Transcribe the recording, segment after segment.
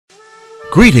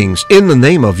Greetings in the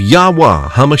name of Yahwah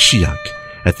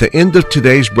HaMashiach. At the end of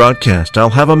today's broadcast, I'll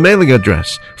have a mailing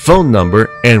address, phone number,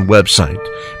 and website.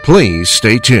 Please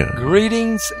stay tuned.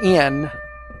 Greetings in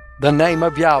the name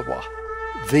of Yahwah,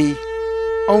 the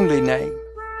only name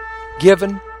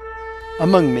given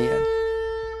among men,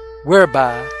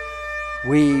 whereby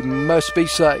we must be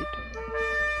saved.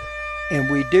 And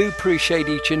we do appreciate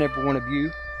each and every one of you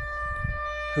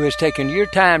who has taken your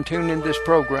time tuning in this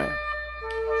program.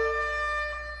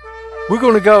 We're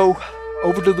going to go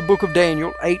over to the book of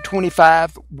Daniel,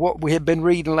 8:25, what we have been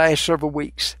reading the last several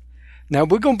weeks. Now,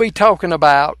 we're going to be talking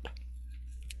about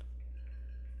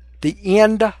the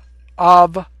end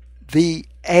of the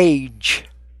age.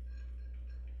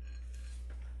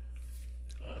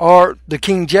 Or the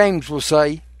King James will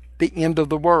say, the end of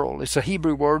the world. It's a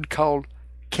Hebrew word called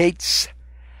Ketz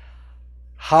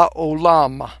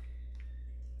Ha'olam.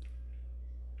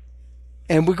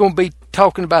 And we're going to be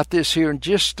talking about this here in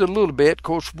just a little bit. Of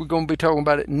course, we're going to be talking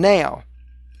about it now.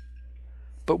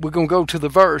 But we're going to go to the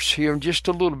verse here in just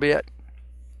a little bit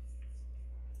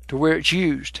to where it's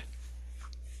used.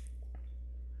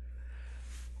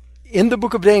 In the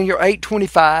book of Daniel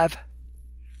 8:25,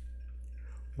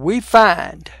 we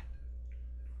find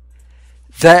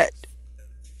that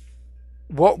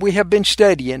what we have been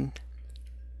studying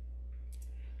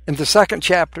in the 2nd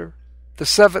chapter, the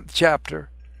 7th chapter,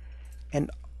 and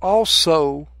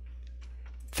also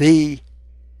the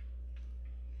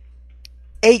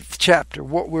 8th chapter,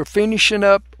 what we're finishing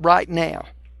up right now,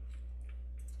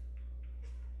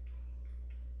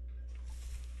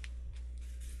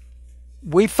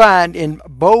 we find in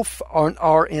both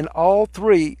or in all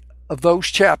three of those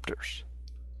chapters,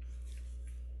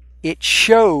 it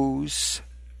shows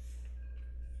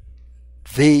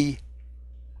the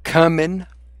coming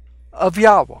of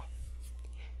Yahweh.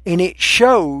 And it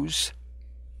shows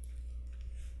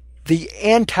the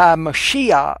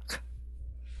anti-Mashiach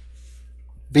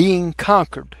being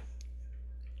conquered.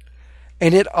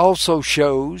 And it also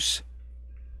shows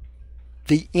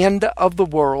the end of the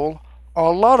world,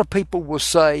 or a lot of people will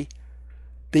say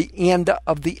the end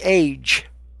of the age.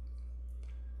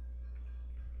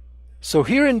 So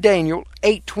here in Daniel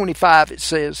 8:25 it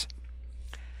says,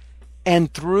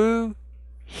 and through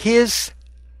his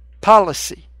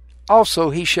policy also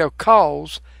he shall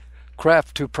cause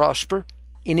craft to prosper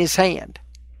in his hand,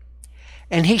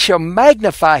 and he shall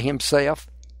magnify himself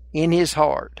in his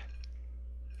heart,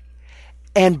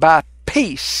 and by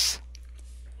peace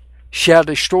shall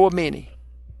destroy many,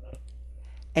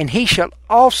 and he shall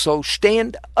also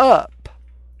stand up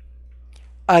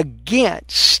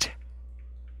against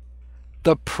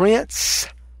the prince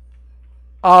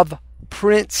of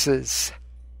princes,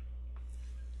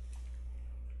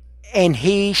 and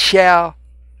he shall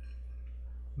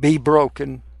be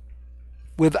broken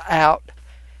without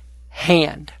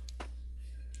hand.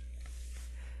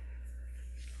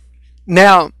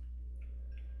 Now,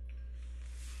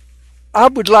 I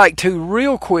would like to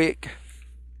real quick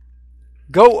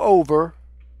go over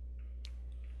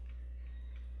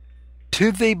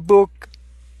to the book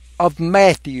of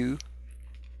Matthew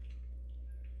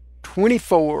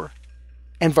 24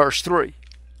 and verse 3.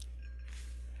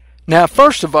 Now,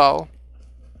 first of all,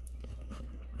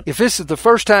 if this is the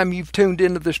first time you've tuned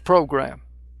into this program,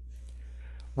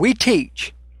 we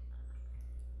teach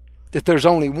that there's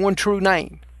only one true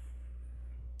name.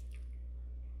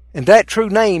 And that true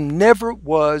name never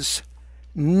was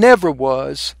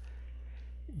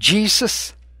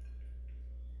Jesus,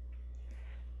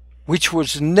 which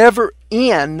was never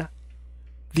in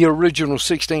the original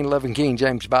 1611 King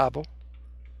James Bible.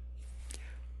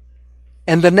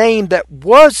 And the name that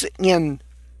was in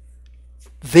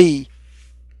the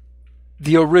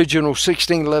original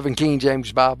 1611 King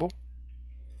James Bible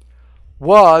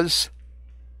was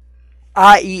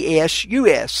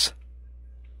IESUS,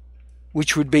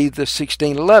 which would be the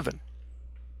 1611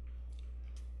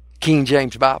 King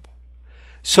James Bible.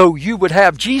 So you would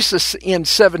have Jesus in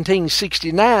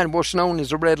 1769, what's known as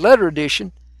the Red Letter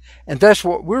Edition, and that's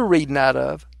what we're reading out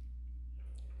of.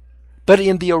 But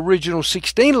in the original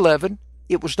 1611,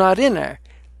 it was not in there.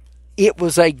 It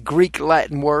was a Greek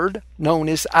Latin word known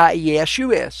as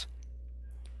IESUS.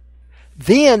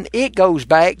 Then it goes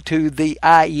back to the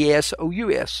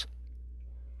IESOUS.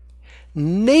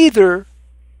 Neither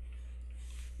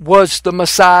was the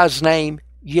Messiah's name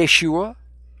Yeshua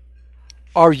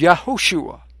or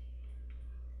Yahushua.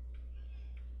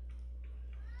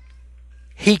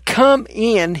 He come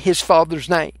in his Father's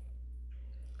name.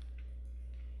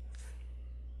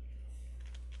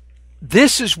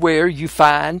 This is where you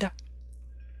find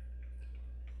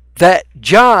that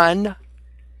John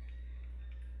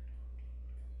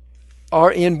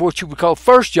or in what you would call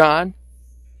 1 John,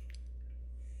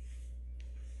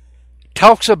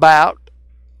 talks about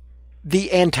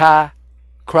the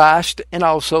Antichrist and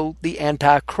also the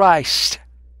Antichrist.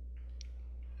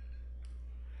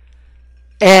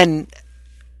 And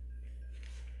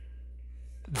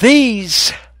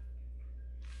these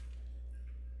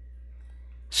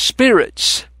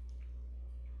spirits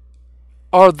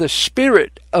are the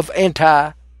spirit of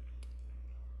anti-Messiah,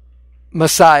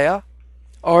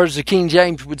 or as the King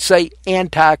James would say,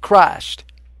 Antichrist.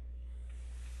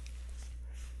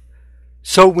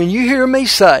 So when you hear me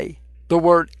say the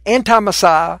word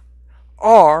anti-Messiah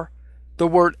or the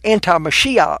word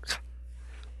anti-Mashiach,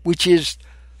 which is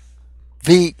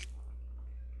the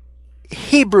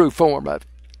Hebrew form of it,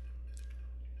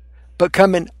 but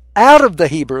coming out of the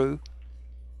Hebrew,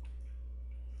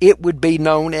 it would be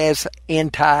known as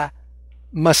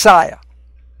anti-Messiah.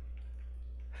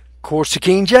 Of course, the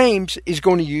King James is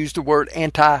going to use the word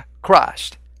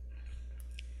Antichrist.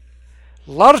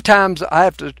 A lot of times I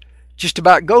have to just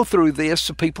about go through this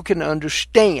so people can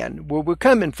understand where we're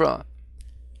coming from.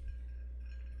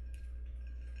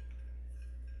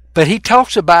 But he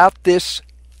talks about this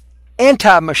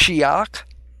anti-Mashiach,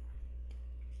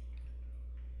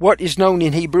 what is known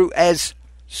in Hebrew as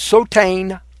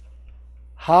Sotain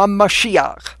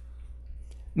HaMashiach,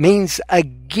 means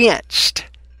against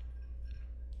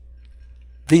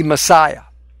the Messiah,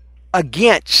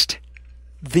 against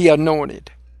the anointed.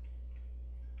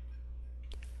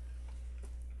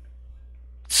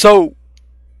 So,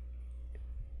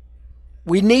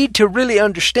 we need to really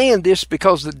understand this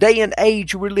because the day and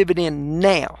age we're living in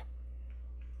now,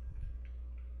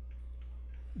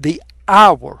 the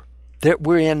hour that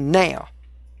we're in now,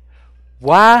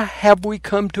 why have we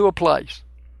come to a place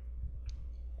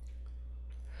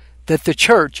that the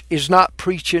church is not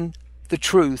preaching the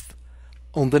truth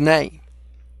on the name?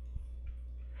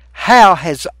 How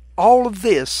has all of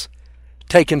this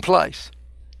taken place?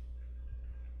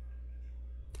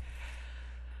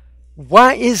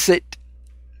 Why is it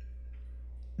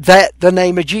that the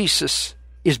name of Jesus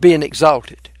is being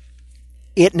exalted?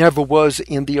 It never was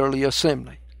in the early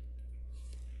assembly.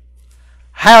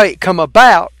 How it come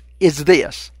about is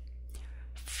this.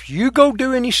 If you go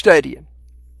do any studying,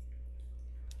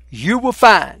 you will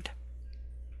find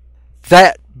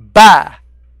that by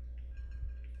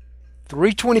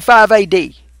 325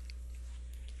 AD,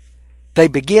 they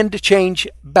begin to change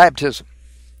baptism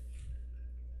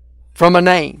from a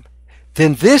name.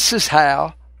 Then this is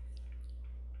how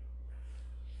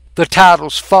the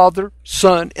titles Father,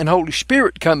 Son, and Holy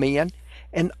Spirit come in,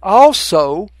 and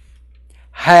also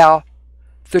how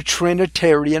the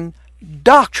Trinitarian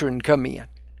doctrine come in.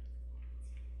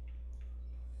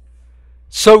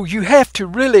 So you have to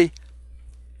really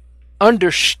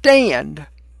understand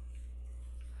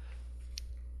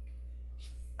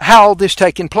how all this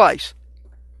taking place.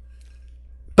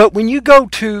 But when you go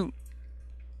to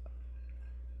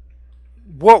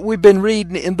what we've been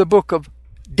reading in the book of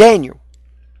Daniel,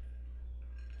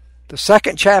 the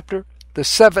 2nd chapter, the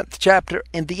 7th chapter,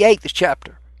 and the 8th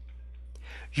chapter,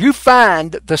 you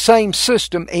find the same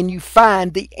system, and you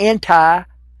find the anti-Messiah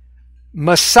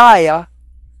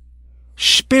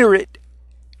spirit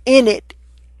in it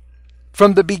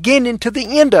from the beginning to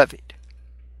the end of it.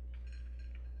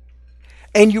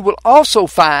 And you will also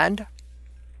find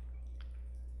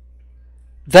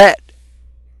that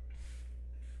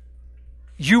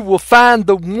you will find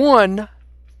the one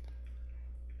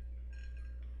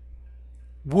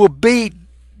will be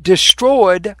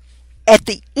destroyed at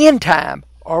the end time,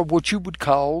 or what you would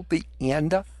call the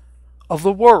end of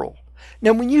the world.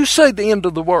 Now, when you say the end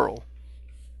of the world,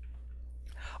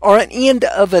 or an end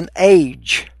of an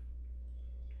age,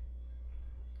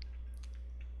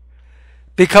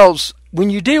 because when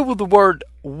you deal with the word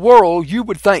world, you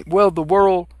would think, well, the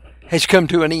world has come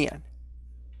to an end.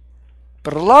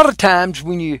 But a lot of times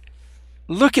when you're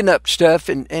looking up stuff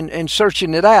and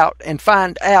searching it out and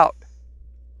find out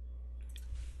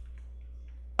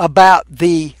about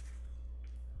the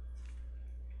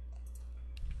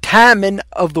timing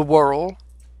of the world,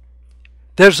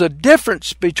 there's a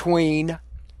difference between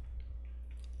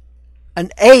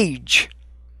an age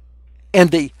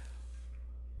and the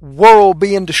world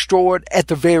being destroyed at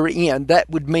the very end.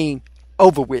 That would mean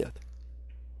over with.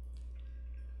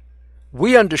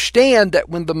 We understand that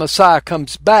when the Messiah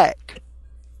comes back,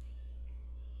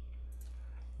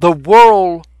 the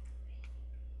world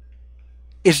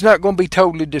is not going to be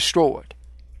totally destroyed.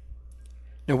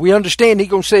 Now, we understand He's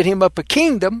going to set him up a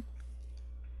kingdom,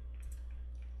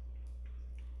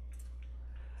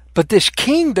 but this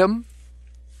kingdom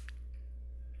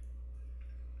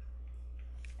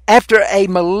after a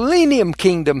millennium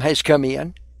kingdom has come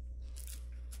in,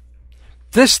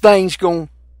 this thing's going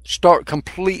to start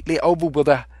completely over with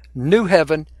a new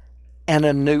heaven and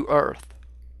a new earth.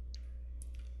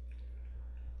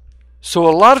 So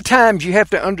a lot of times you have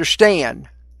to understand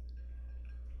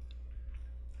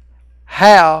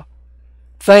how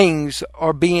things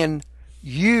are being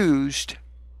used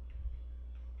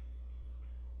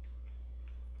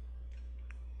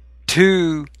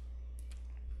to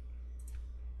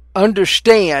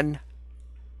understand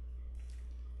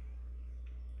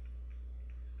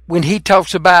when he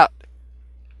talks about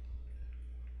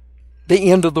the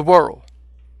end of the world.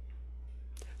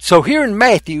 So here in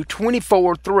Matthew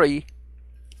 24:3,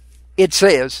 it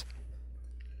says,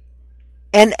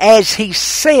 "And as he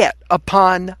sat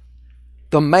upon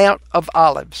the Mount of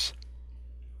Olives,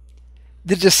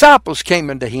 the disciples came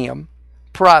unto him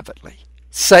privately,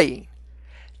 saying,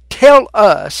 Tell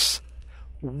us,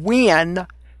 when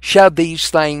shall these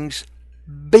things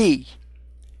be?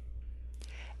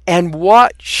 And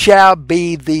what shall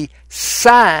be the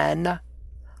sign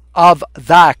of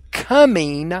thy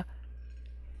coming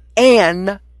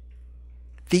and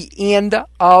the end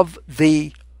of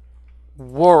the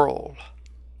world?"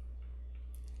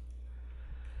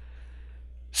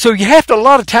 So you have to a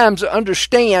lot of times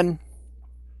understand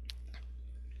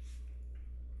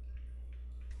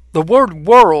the word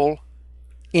world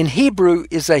in Hebrew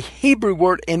is a Hebrew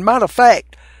word. In matter of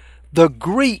fact, the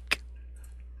Greek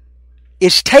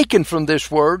is taken from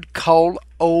this word called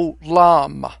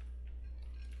olam,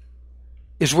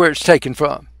 is where it's taken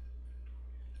from.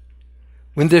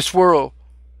 When this world,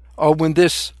 or when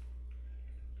this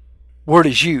word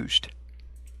is used.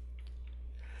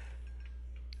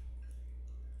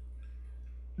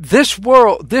 This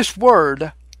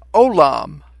word,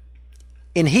 olam,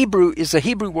 in Hebrew is a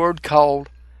Hebrew word called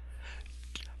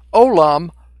olam,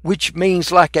 which means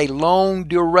like a long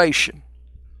duration.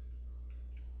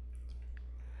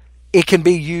 It can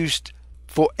be used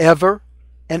forever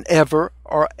and ever,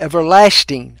 or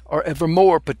everlasting, or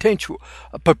evermore, perpetual.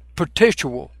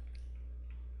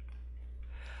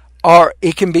 Or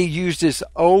it can be used as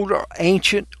old or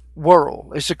ancient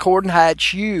world. It's according to how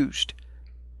it's used.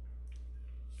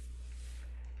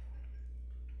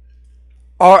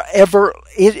 Or ever,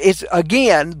 it's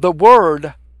again, the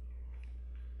word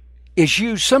is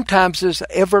used sometimes as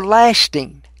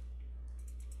everlasting.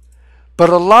 But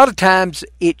a lot of times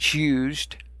it's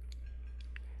used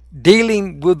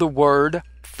dealing with the word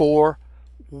for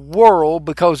world,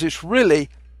 because it's really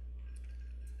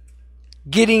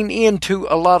getting into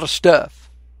a lot of stuff.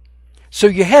 So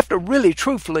you have to really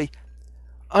truthfully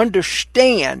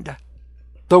understand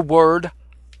the word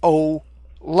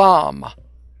olam,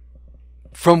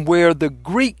 from where the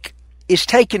Greek is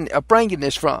bringing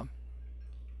this from.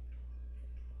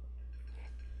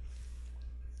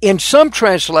 In some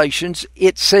translations,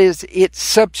 it says it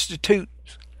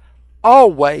substitutes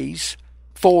always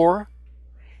for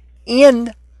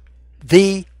in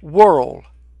the world.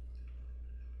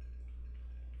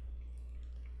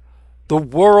 The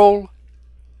world,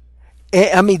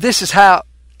 I mean, this is how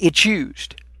it's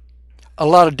used. A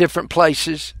lot of different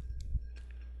places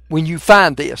when you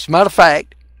find this. Matter of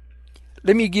fact,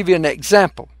 let me give you an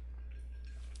example.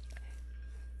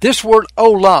 This word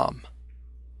olam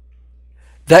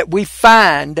that we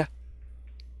find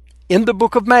in the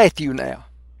book of Matthew now,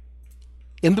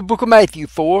 in the book of Matthew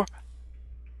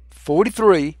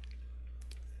 4:43,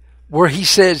 where he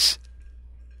says,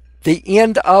 the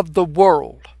end of the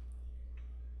world.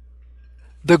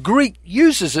 The Greek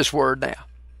uses this word now.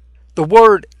 The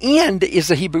word end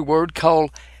is a Hebrew word called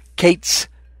kates,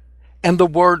 and the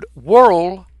word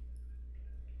world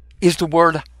is the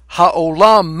word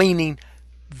ha'olam, meaning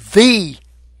the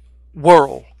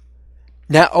world.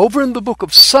 Now, over in the book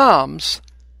of Psalms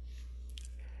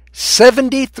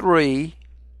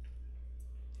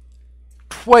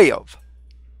 73:12,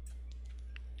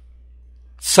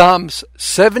 Psalms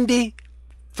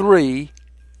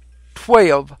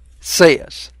 73:12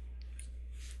 says,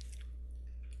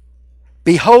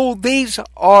 "Behold, these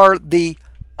are the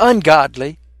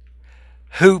ungodly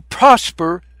who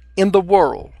prosper in the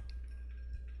world.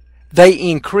 They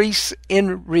increase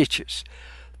in riches."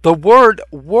 The word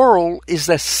world is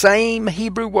the same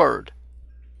Hebrew word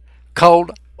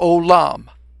called olam.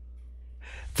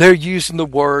 They're using the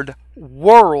word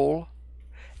world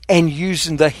and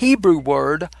using the Hebrew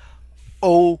word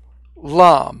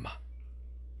olam.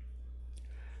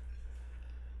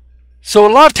 So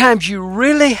a lot of times you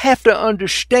really have to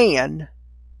understand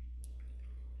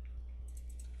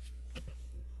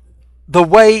the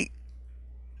way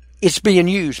it's being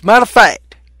used. Matter of fact,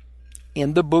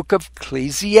 in the book of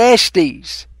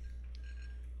Ecclesiastes,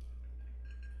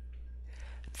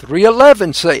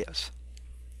 3:11 says,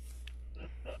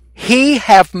 He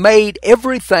hath made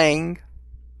everything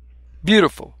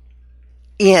beautiful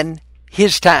in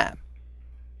His time.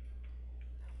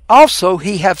 Also,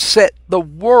 He hath set the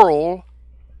world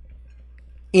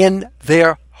in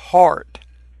their heart,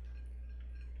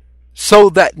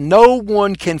 so that no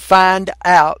one can find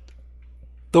out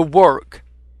the work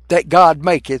that God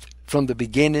maketh from the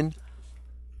beginning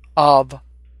of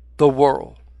the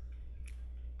world.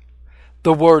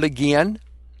 The word again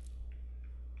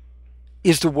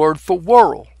is the word for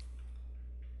world.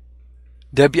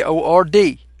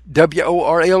 W-O-R-D.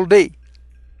 W-O-R-L-D.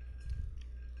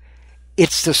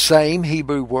 It's the same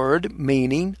Hebrew word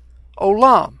meaning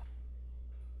olam.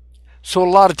 So a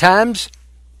lot of times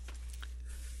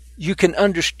you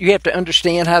have to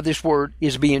understand how this word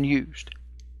is being used.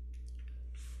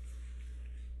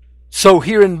 So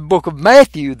here in the book of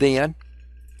Matthew then,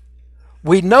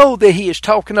 we know that he is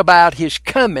talking about his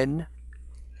coming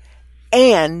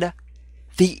and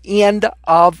the end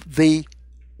of the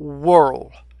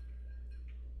world.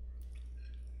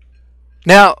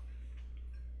 Now,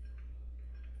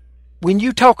 when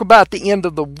you talk about the end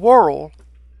of the world,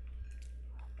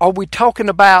 are we talking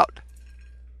about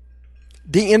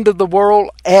the end of the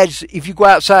world as if you go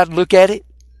outside and look at it?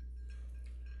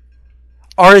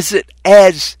 Or is it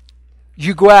as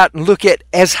you go out and look at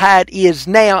as how it is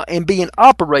now and being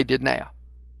operated now?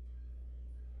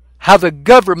 How the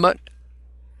government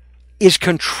is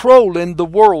controlling the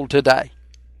world today.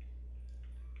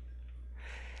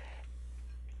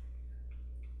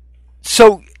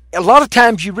 So a lot of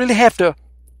times you really have to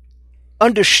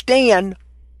understand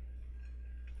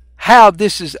how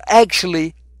this is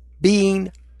actually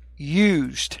being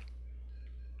used.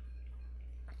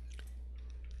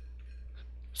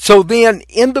 So then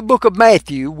in the book of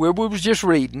Matthew, where we was just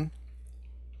reading,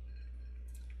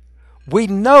 we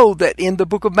know that in the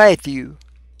book of Matthew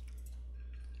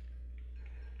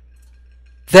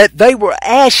that they were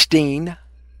asking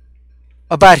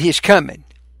about his coming.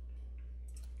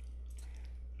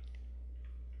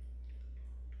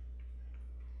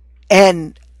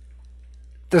 And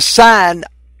the sign,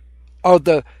 or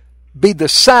be the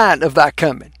sign of thy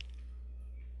coming.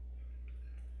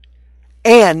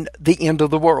 And the end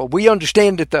of the world. We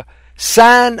understand that the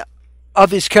sign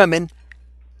of his coming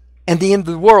and the end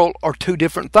of the world are two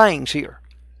different things here.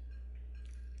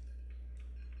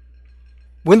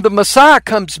 When the Messiah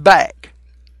comes back,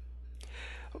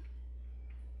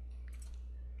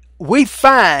 we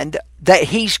find that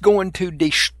he's going to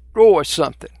destroy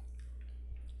something.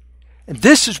 And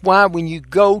this is why when you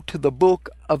go to the book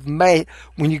of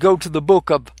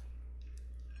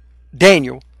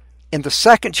Daniel, in the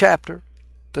 2nd chapter,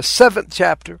 the 7th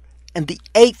chapter, and the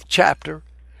 8th chapter,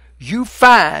 you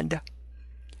find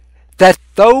that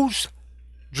those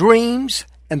dreams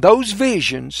and those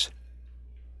visions,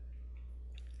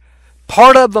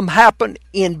 part of them happened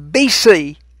in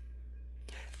BC,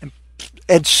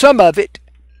 and some of it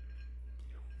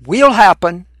will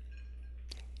happen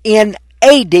in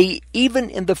AD, even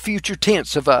in the future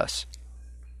tense of us.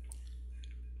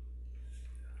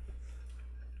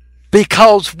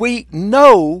 Because we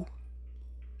know,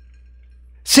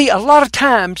 see, a lot of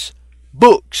times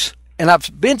books, and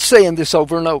I've been saying this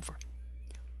over and over,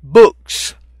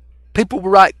 books, people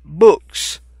will write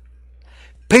books.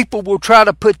 People will try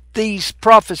to put these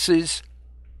prophecies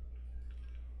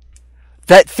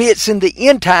that fits in the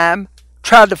end time,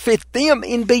 try to fit them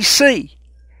in BC.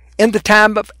 In the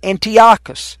time of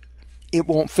Antiochus, it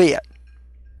won't fit.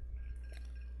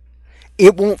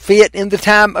 It won't fit in the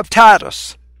time of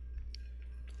Titus.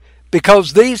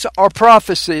 Because these are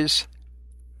prophecies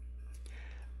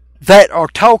that are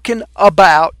talking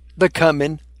about the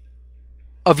coming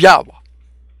of Yahweh.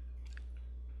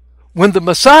 When the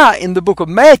Messiah in the book of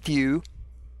Matthew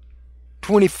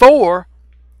 24,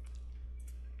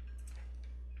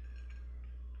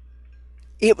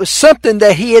 it was something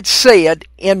that he had said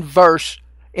in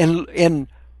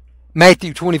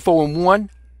Matthew 24:1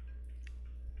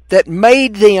 that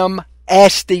made them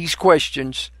ask these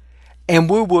questions, and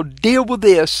we will deal with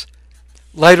this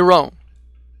later on.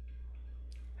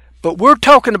 But we're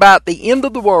talking about the end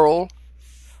of the world,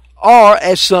 or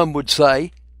as some would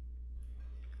say,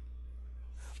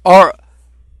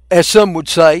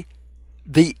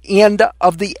 the end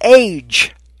of the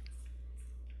age.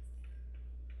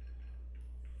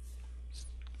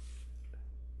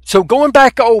 So going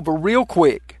back over real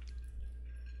quick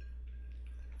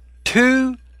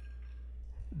to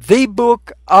the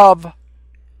book of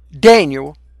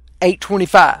Daniel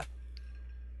 8:25.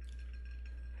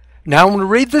 Now I want to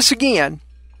read this again.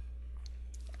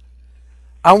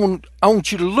 I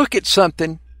want you to look at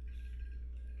something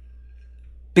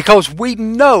Because we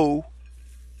know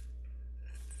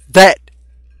that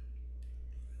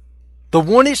the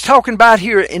one it's talking about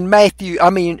here in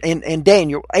in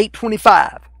Daniel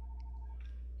 8:25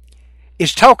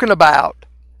 is talking about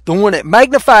the one that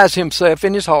magnifies himself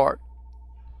in his heart,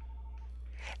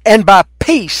 and by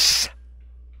peace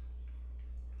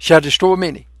shall destroy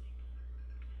many.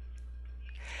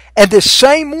 And this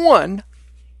same one,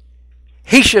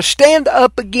 he shall stand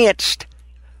up against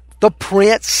the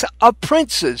prince of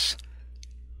princes,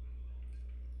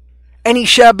 and he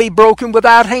shall be broken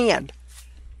without hand.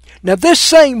 Now this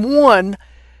same one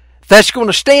that's going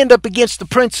to stand up against the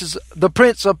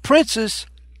prince of princes,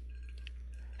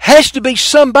 has to be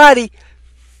somebody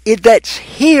that's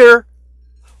here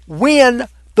when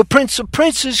the Prince of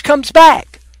Princes comes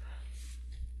back.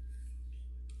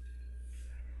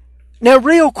 Now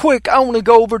real quick, I want to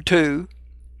go over to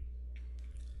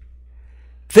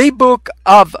the book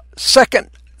of 2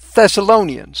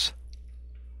 Thessalonians.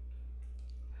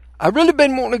 I've really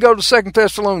been wanting to go to 2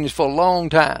 Thessalonians for a long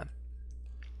time.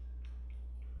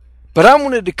 But I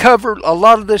wanted to cover a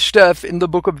lot of this stuff in the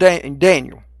book of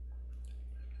Daniel.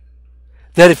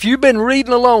 That if you've been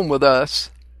reading along with us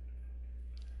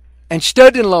and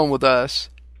studying along with us,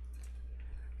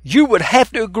 you would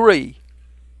have to agree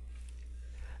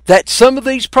that some of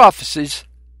these prophecies,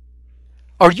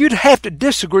 or you'd have to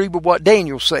disagree with what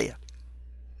Daniel said.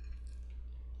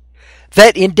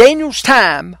 That in Daniel's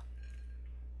time,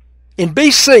 in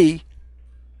BC,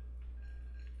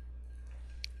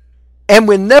 and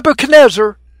when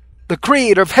Nebuchadnezzar, the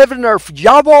creator of heaven and earth,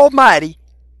 Yahweh Almighty,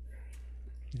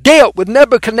 dealt with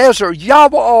Nebuchadnezzar,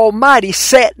 Yahweh Almighty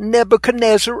set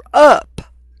Nebuchadnezzar up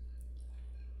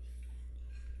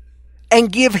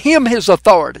and give him his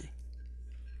authority.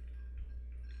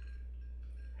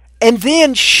 And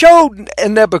then showed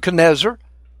Nebuchadnezzar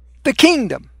the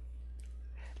kingdom.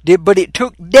 But it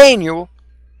took Daniel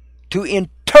to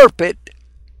interpret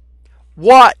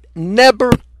what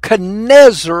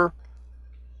Nebuchadnezzar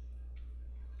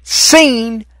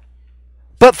seen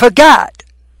but forgot.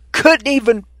 Couldn't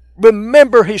even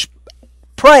remember his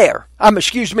prayer.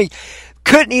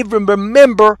 Couldn't even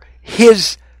remember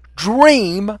his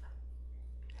dream.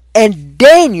 And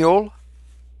Daniel,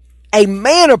 a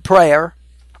man of prayer,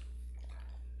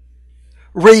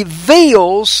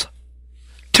 reveals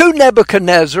to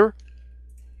Nebuchadnezzar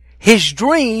his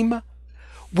dream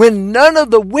when none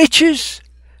of the witches,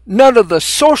 none of the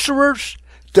sorcerers,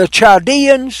 the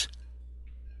Chaldeans,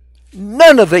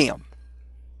 none of them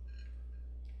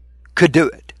could do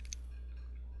it.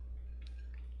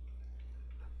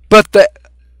 But the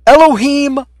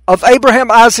Elohim of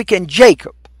Abraham, Isaac, and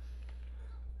Jacob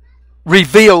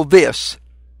revealed this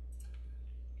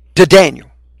to Daniel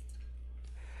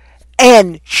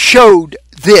and showed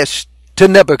this to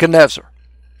Nebuchadnezzar.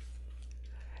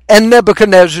 And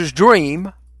Nebuchadnezzar's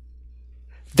dream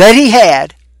that he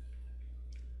had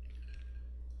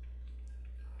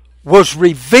was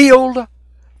revealed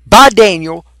by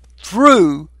Daniel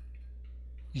through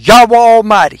Yahweh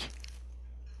Almighty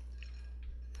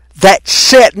that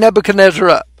set Nebuchadnezzar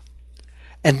up.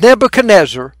 And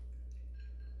Nebuchadnezzar,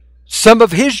 some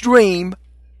of his dream,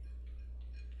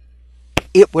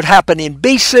 it would happen in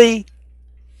BC,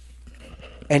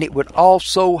 and it would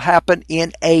also happen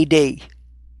in AD.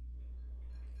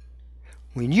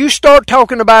 When you start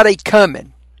talking about a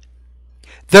coming,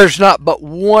 there's not but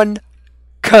one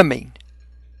coming.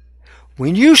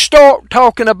 When you start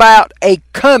talking about a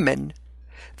coming,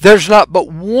 there's not but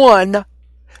one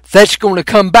that's going to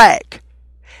come back.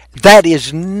 That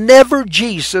is never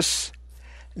Jesus,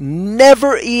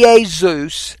 never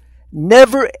Jesus,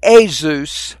 never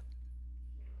Jesus,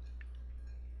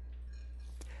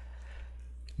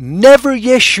 never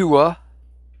Yeshua,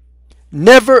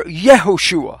 never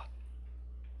Yehoshua.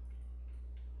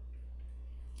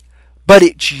 But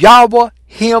it's Yahweh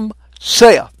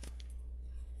himself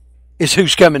is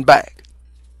who's coming back.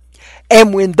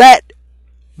 And when that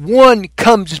one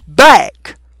comes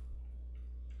back,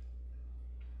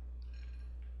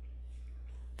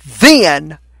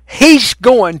 then he's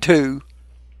going to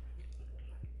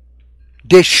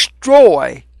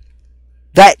destroy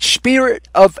that spirit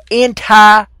of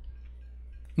anti-Messiah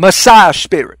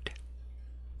spirit.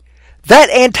 That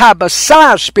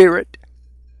anti-Messiah spirit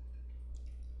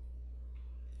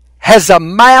has a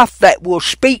mouth that will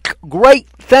speak great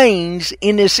things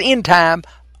in this end time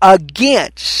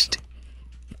against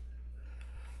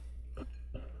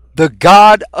the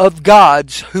God of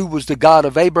gods, who was the God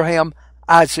of Abraham,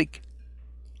 Isaac,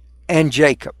 and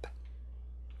Jacob.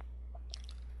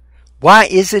 Why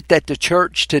is it that the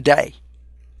church today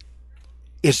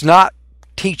is not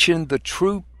teaching the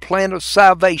true plan of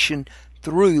salvation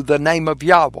through the name of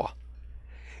Yahweh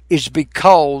is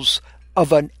because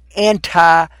of an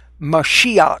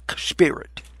anti-Mashiach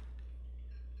spirit.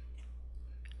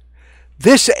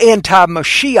 This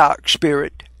anti-Mashiach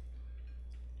spirit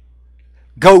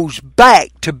goes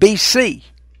back to BC.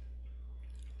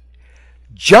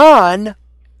 John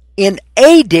in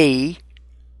AD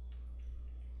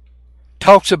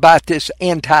talks about this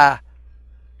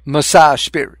anti-Messiah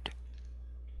spirit.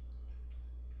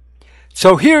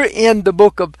 So here in the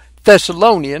book of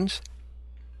Thessalonians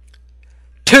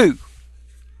 2,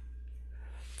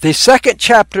 the second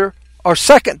chapter, or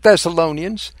 2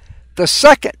 Thessalonians, the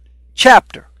second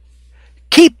chapter.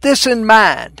 Keep this in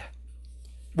mind,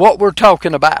 what we're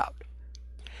talking about.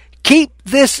 Keep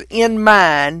this in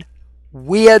mind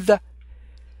with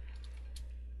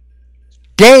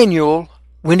Daniel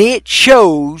when it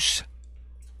shows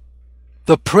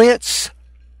the Prince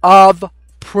of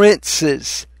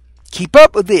Princes. Keep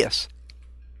up with this.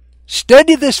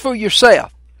 Study this for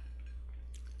yourself.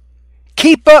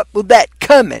 Keep up with that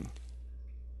coming.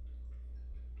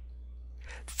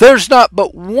 There's not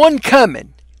but one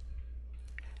coming,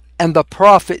 and the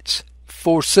prophets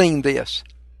foreseen this.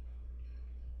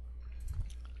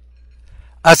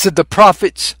 I said the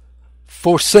prophets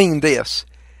foreseen this.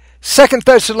 2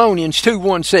 Thessalonians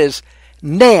 2:1 says,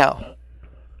 "Now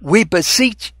we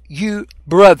beseech you,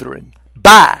 brethren,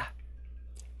 by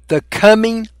the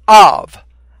coming of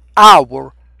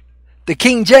our," the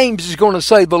King James is going to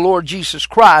say the Lord Jesus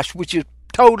Christ, which is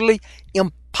totally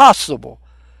impossible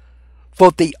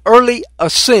for the early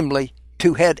assembly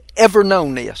to have ever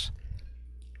known this.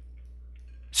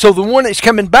 So the one that's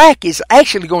coming back is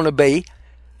actually going to be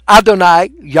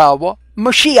Adonai Yahweh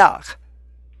Mashiach,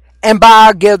 and by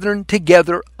our gathering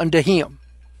together unto him.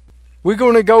 We're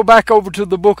going to go back over to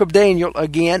the book of Daniel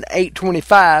again,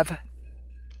 8:25,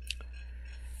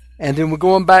 and then we're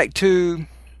going back to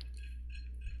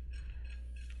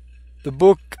the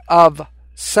book of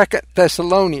 2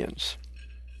 Thessalonians.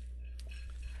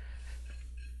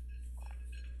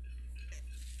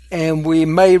 And we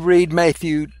may read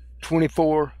Matthew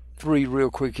 24:3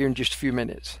 real quick here in just a few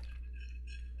minutes.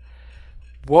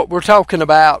 What we're talking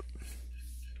about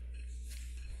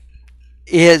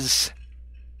is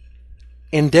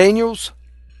in Daniel's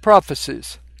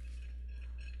prophecies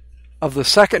of the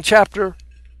second chapter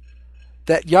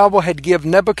that Yahweh had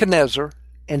given Nebuchadnezzar,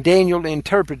 and Daniel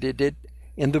interpreted it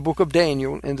in the book of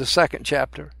Daniel in the second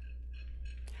chapter.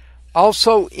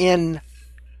 Also in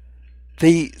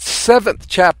the 7th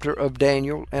chapter of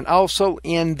Daniel, and also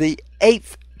in the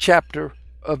 8th chapter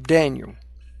of Daniel.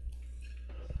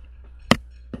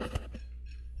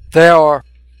 There are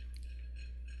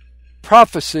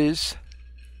prophecies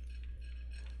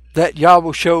that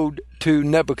Yahweh showed to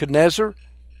Nebuchadnezzar,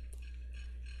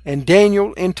 and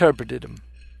Daniel interpreted them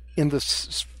in the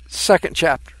second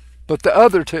chapter. But the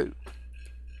other two,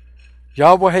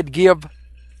 Yahweh had give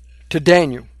to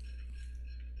Daniel.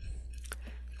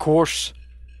 Of course,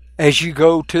 as you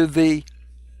go to the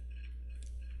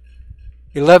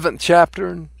 11th chapter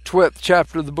and 12th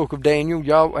chapter of the book of Daniel,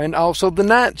 and also the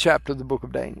 9th chapter of the book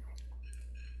of Daniel,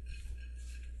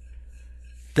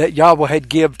 that Yahweh had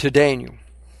give to Daniel.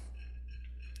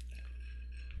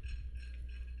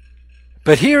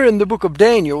 But here in the book of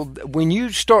Daniel, when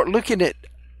you start looking at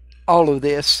all of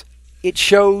this, it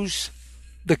shows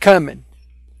the coming.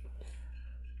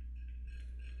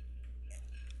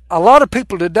 A lot of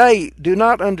people today do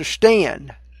not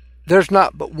understand there's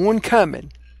not but one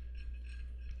coming,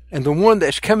 and the one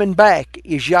that's coming back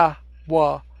is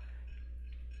Yahweh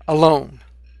alone.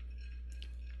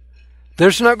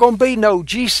 There's not going to be no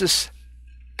Jesus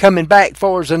coming back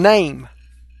for as a name.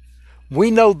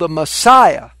 We know the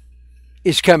Messiah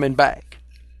is coming back.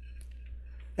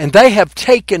 And they have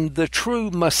taken the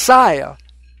true Messiah,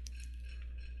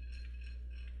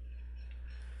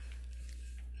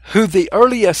 who the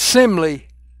early assembly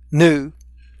knew,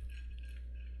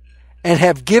 and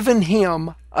have given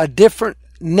him a different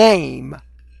name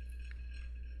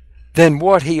than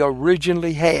what he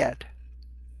originally had.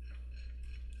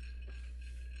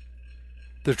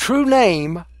 The true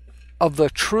name of the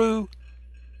true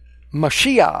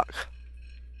Mashiach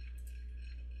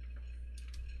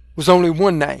was only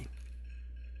one name.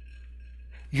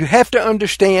 You have to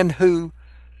understand who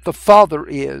the Father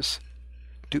is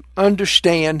to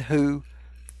understand who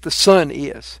the Son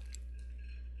is.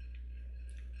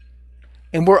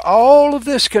 And where all of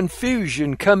this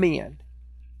confusion come in,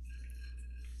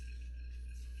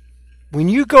 when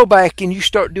you go back and you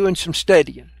start doing some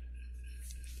studying,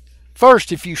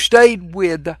 first, if you stayed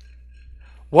with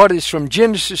what is from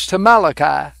Genesis to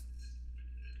Malachi,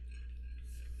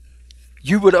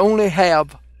 you would only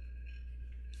have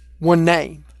one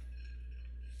name,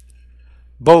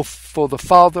 both for the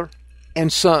Father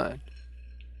and Son.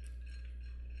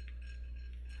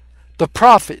 The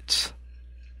prophets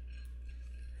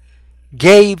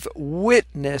gave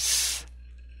witness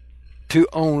to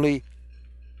only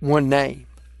one name.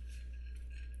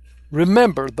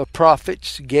 Remember, the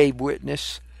prophets gave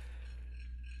witness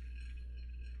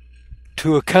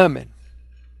to a coming.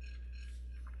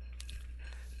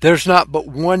 There's not but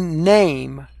one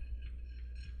name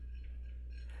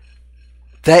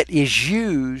that is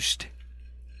used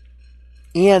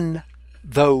in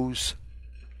those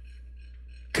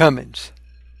comings.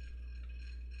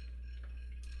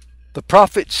 The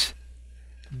prophets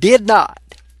did not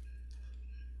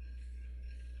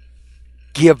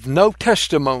give no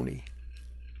testimony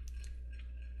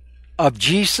of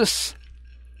Jesus,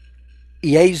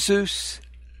 Jesus,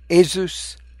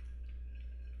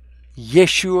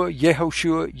 Yeshua,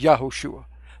 Yahushua,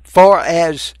 far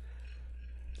as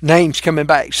names coming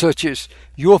back, such as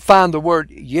you'll find the word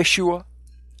Yeshua,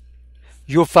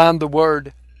 you'll find the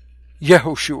word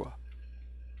Yahushua.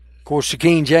 Of course, the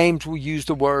King James will use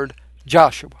the word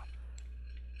Joshua.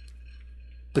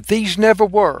 But these never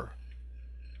were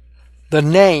the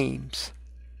names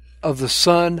of the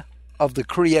Son of the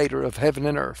Creator of heaven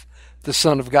and earth, the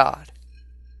Son of God.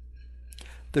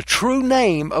 The true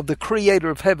name of the Creator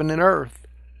of heaven and earth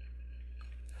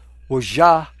was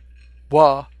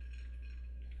Yahwah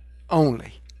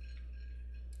only.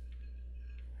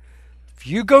 If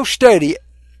you go study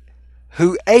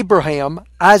who Abraham,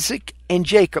 Isaac, and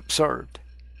Jacob served,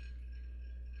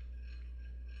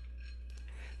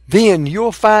 then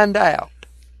you'll find out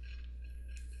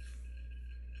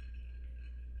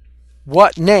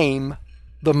what name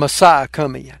the Messiah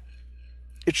come in.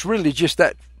 It's really just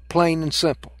that plain and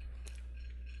simple.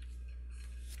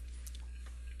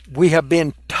 We have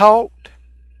been taught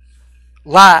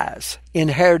lies,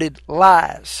 inherited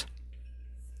lies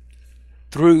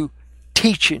through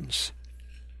teachings.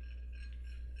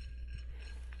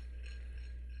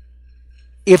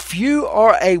 If you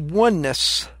are a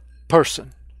oneness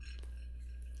person,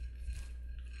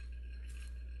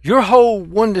 your whole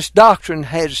oneness doctrine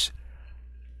has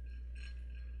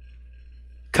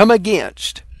come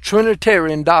against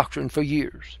Trinitarian doctrine for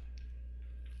years.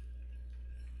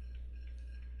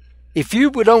 If you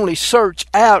would only search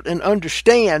out and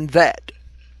understand that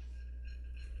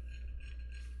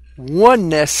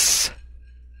oneness,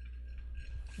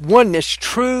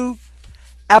 true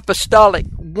apostolic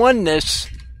oneness,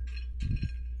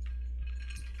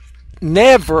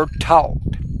 never taught,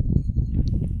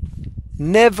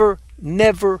 never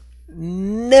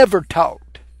taught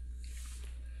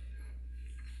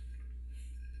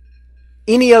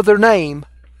any other name,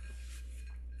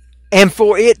 and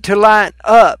for it to line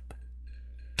up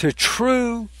to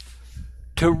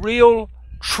real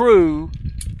true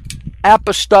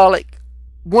apostolic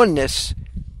oneness,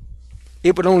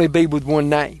 it would only be with one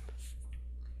name.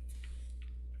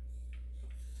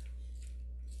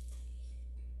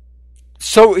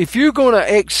 So if you're going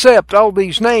to accept all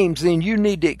these names, then you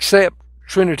need to accept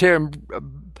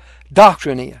Trinitarian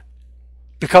doctrine in,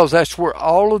 because that's where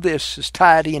all of this is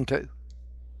tied into.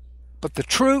 But the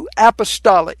true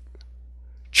apostolic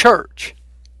church,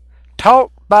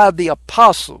 taught by the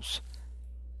apostles,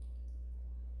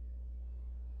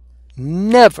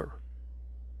 never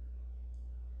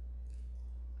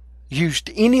used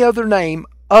any other name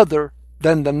other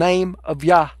than the name of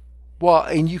Yahweh.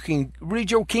 And you can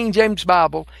read your King James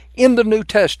Bible in the New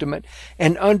Testament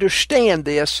and understand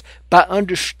this by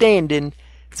understanding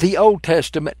the Old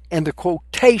Testament and the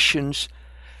quotations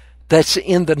that's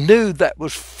in the New that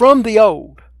was from the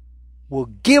Old will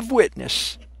give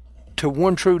witness to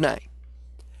one true name.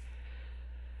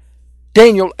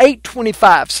 Daniel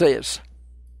 8:25 says,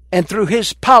 "And through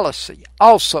his policy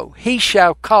also he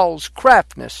shall cause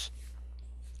craftiness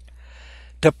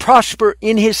to prosper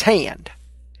in his hand,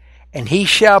 and he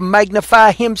shall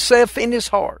magnify himself in his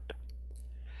heart,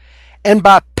 and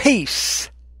by peace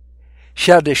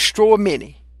shall destroy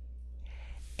many,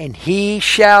 and he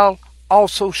shall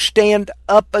also stand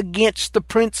up against the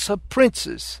prince of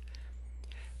princes,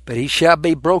 but he shall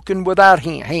be broken without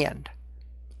hand."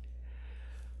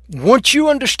 Once you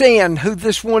understand who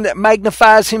this one that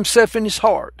magnifies himself in his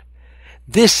heart,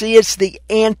 this is the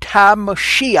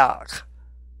anti-Mashiach,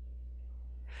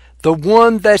 the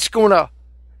one that's going to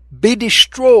be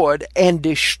destroyed and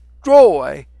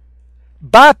destroy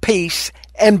by peace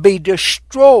and be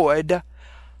destroyed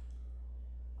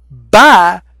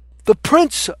by the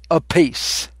Prince of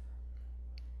Peace.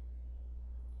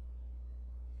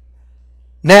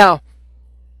 Now,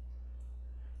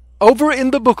 over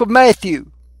in the book of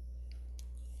Matthew,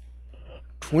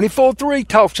 24:3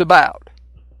 talks about,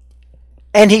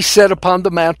 and he sat upon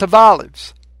the Mount of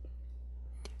Olives.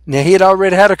 Now, he had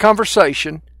already had a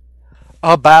conversation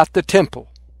about the temple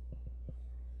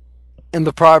in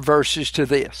the prior verses to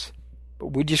this. But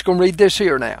we're just going to read this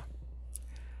here now.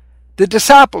 The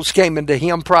disciples came unto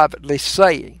him privately,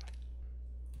 saying,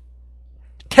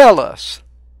 Tell us,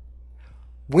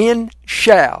 when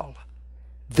shall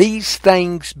these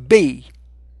things be?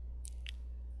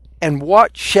 And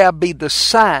what shall be the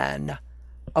sign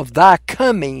of thy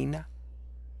coming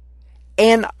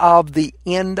and of the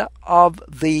end of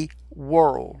the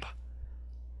world?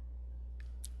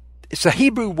 It's a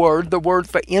Hebrew word. The word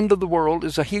for end of the world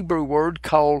is a Hebrew word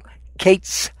called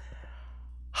Kates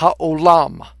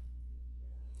Ha'olam.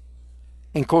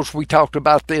 And of course, we talked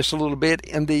about this a little bit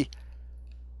in the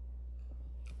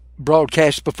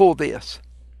broadcast before this.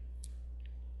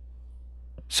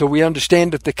 So we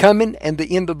understand that the coming and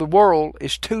the end of the world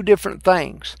is two different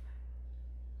things.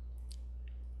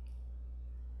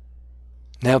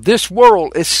 Now, this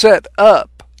world is set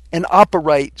up and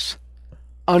operates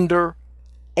under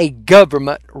a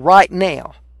government right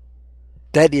now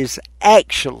that is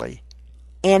actually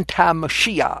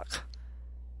anti-Mashiach.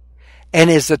 And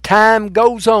as the time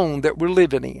goes on that we're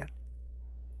living in,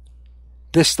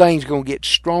 this thing's going to get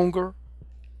stronger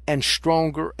and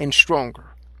stronger and stronger.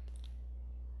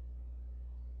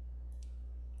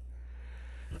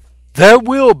 There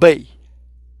will be,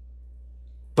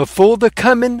 before the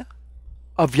coming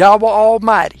of Yahweh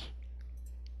Almighty,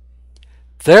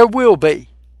 there will be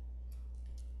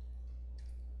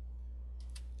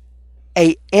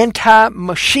a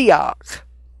anti-Mashiach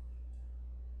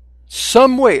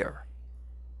somewhere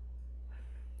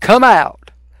come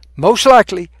out, most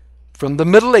likely from the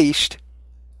Middle East,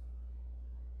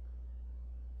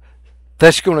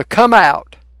 that's going to come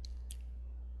out.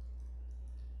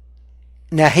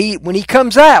 Now, when he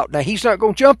comes out, now he's not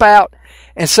going to jump out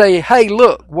and say, hey,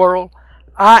 look, world,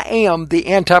 I am the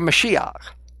anti-Mashiach.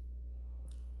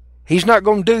 He's not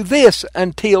going to do this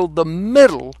until the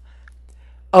middle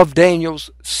of Daniel's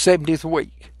 70th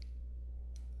week.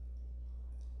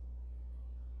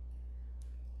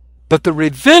 But the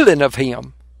revealing of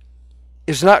him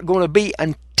is not going to be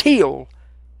until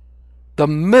the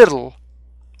middle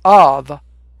of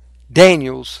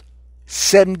Daniel's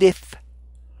 70th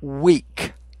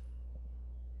week.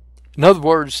 In other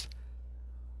words,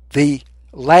 the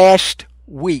last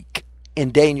week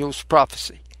in Daniel's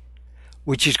prophecy,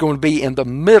 which is going to be in the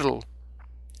middle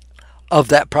of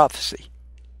that prophecy,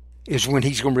 is when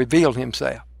he's going to reveal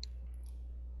himself.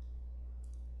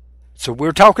 So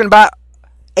we're talking about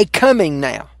a coming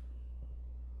now.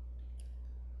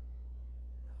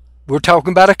 We're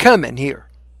talking about a coming here.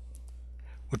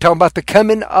 We're talking about the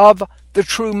coming of the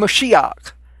true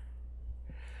Mashiach,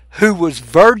 who was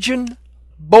virgin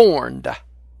born,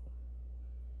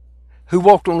 who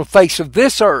walked on the face of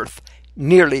this earth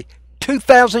nearly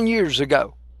 2,000 years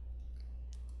ago,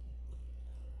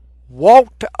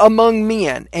 walked among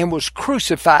men and was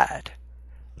crucified,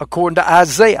 according to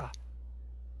Isaiah.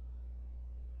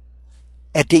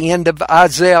 At the end of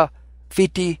Isaiah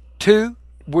 52,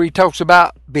 where he talks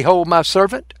about, behold my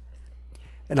servant,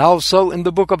 and also in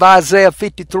the book of Isaiah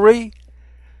 53,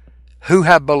 who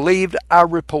have believed our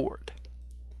report.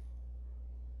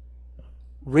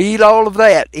 Read all of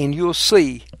that and you'll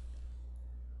see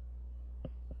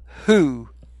who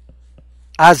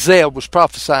Isaiah was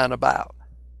prophesying about.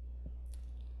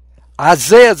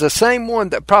 Isaiah is the same one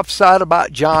that prophesied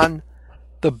about John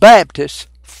the Baptist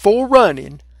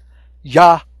forerunning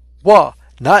Yahweh.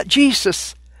 Not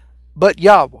Jesus, but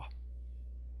Yahweh.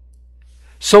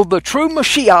 So the true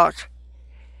Mashiach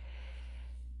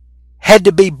had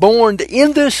to be born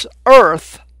in this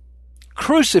earth,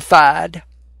 crucified,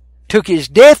 took his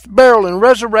death, burial, and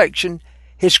resurrection,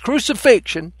 his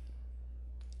crucifixion.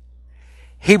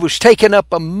 He was taken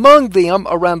up among them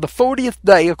around the 40th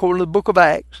day, according to the book of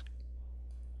Acts.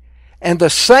 And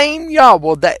the same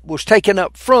Yahweh that was taken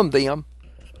up from them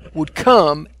would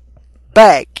come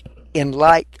back in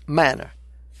like manner.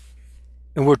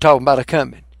 And we're talking about a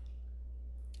coming.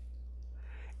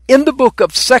 In the book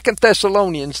of 2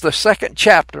 Thessalonians, the 2nd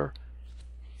chapter,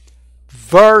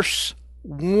 verse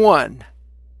 1.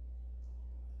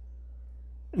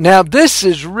 Now this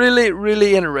is really,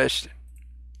 really interesting,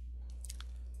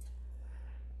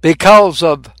 because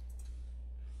of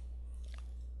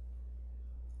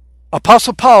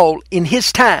Apostle Paul in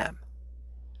his time,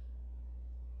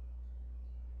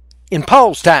 in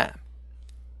Paul's time,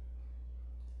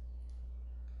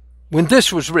 when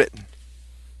this was written.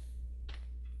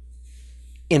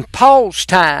 In Paul's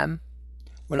time,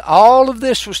 when all of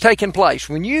this was taking place,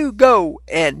 when you go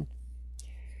and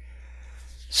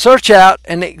search out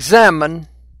and examine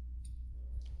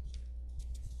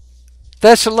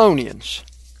Thessalonians,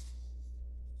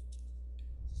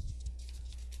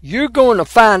 you're going to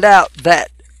find out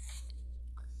that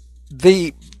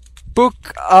the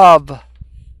book of, I'm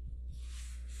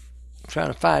trying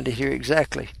to find it here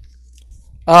exactly,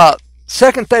 2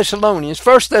 Thessalonians,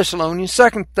 1 Thessalonians,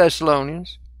 2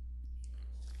 Thessalonians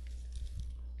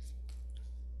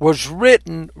was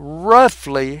written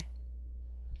roughly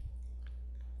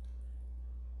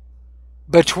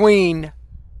between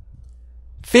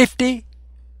 50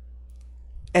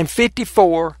 and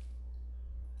 54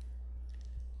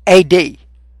 AD.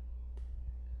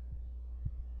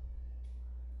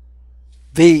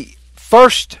 The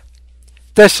first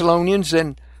Thessalonians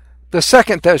and the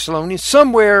second Thessalonians,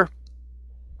 somewhere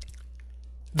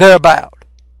thereabout,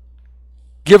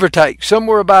 give or take,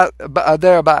 somewhere about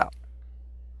thereabout.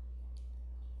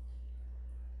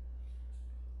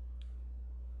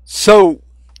 So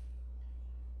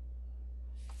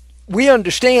we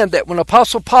understand that when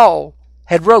Apostle Paul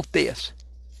had wrote this,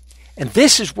 and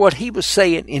this is what he was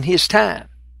saying in his time.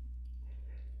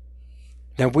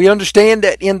 Now we understand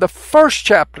that in the first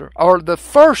chapter, or the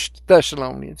first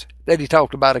Thessalonians, that he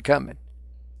talked about a coming.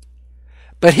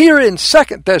 But here in 2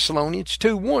 Thessalonians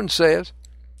 2:1 says,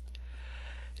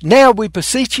 now we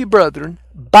beseech you, brethren,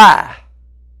 by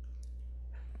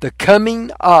the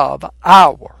coming of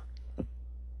our.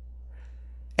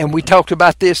 And we talked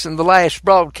about this in the last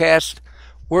broadcast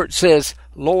where it says,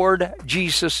 Lord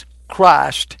Jesus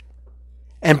Christ,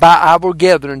 and by our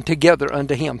gathering together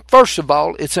unto him. First of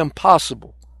all, it's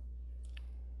impossible.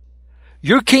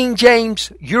 Your King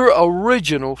James, your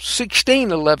original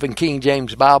 1611 King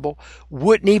James Bible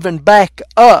wouldn't even back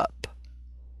up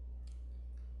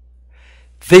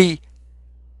the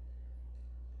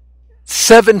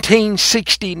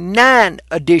 1769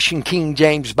 edition King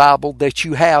James Bible that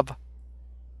you have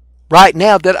right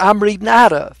now that I'm reading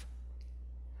out of.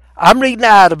 I'm reading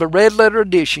out of a red letter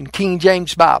edition King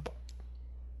James Bible,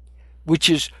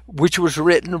 which was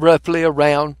written roughly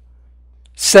around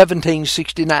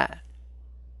 1769.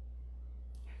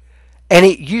 And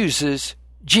it uses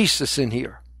Jesus in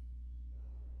here.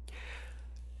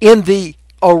 In the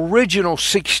original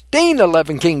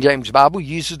 1611 King James Bible,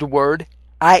 uses the word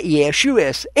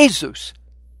I-E-S-U-S, Jesus.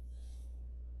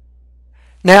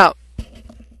 Now,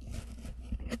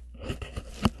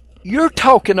 you're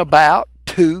talking about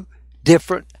two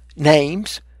different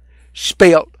names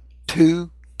spelt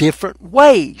two different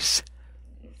ways.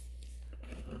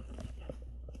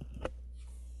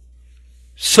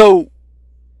 So,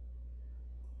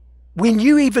 when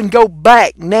you even go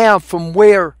back now from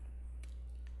where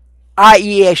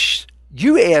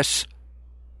I-E-S-U-S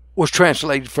was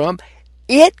translated from,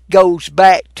 it goes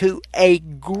back to a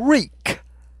Greek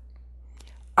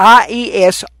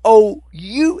I-E-S-O-U-S,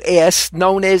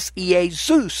 known as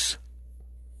Jesus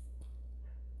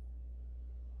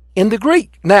in the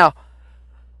Greek. Now,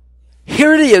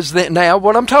 here it is that now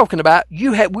what I'm talking about,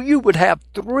 you would have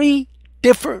three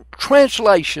different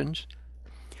translations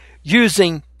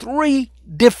using three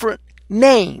different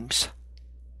names.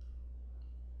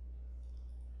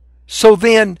 So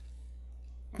then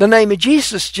the name of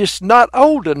Jesus is just not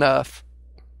old enough.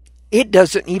 It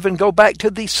doesn't even go back to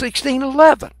the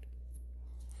 1611.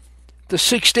 The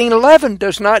 1611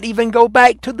 does not even go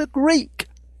back to the Greek.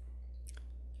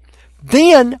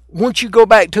 Then, once you go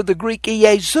back to the Greek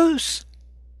Jesus,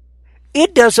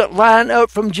 it doesn't line up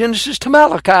from Genesis to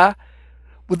Malachi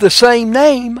with the same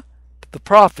name the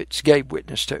prophets gave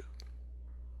witness to.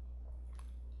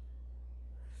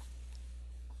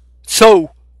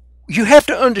 So, you have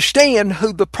to understand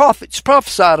who the prophets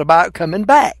prophesied about coming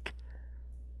back.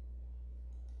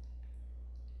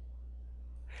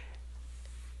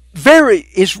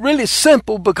 It's really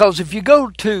simple, because if you go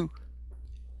to,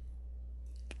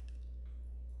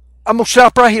 I'm going to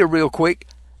stop right here real quick.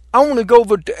 I want to go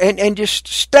over and just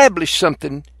establish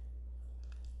something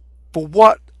for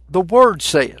what the Word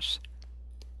says,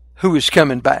 who is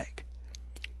coming back.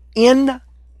 In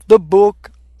the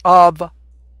book of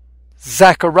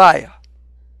Zechariah.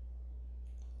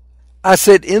 I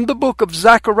said in the book of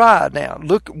Zechariah now.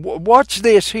 Look, watch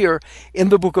this here in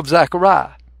the book of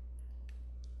Zechariah.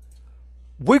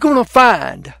 We're going to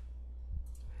find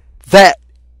that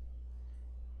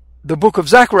the book of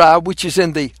Zechariah, which is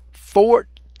in the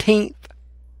 14th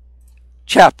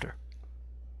chapter,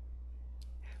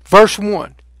 verse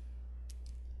 1.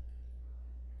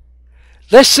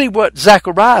 Let's see what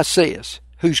Zechariah says,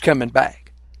 who's coming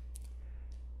back.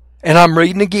 And I'm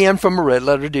reading again from a red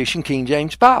letter edition King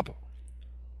James Bible.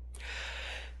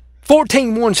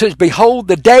 14:1 says, behold,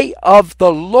 the day of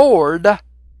the Lord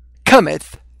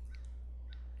cometh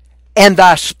and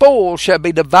thy spoil shall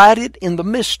be divided in the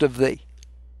midst of thee.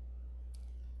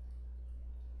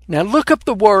 Now look up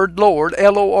the word Lord,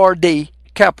 L-O-R-D,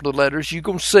 capital letters. You're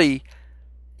going to see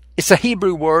it's a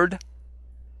Hebrew word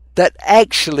that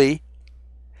actually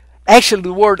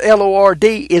the word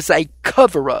L-O-R-D is a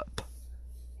cover-up.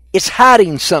 It's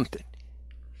hiding something.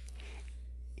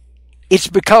 It's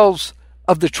because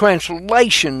of the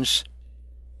translations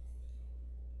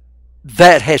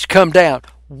that has come down.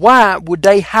 Why would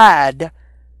they hide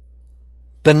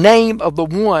the name of the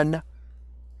one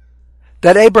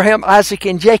that Abraham, Isaac,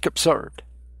 and Jacob served?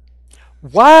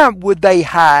 Why would they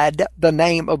hide the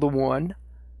name of the one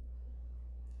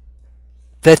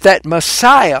that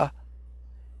Messiah,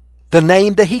 the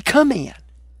name that he come in?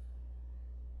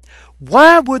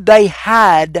 Why would they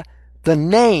hide the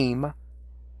name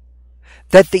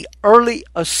that the early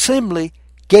assembly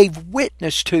gave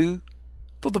witness to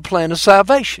for the plan of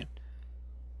salvation?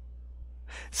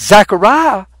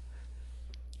 Zechariah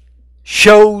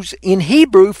shows in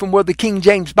Hebrew, from where the King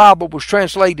James Bible was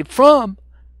translated from,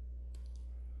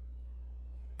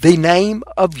 the name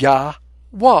of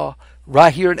Yahwah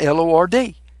right here in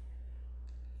L-O-R-D.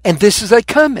 And this is a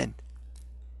coming.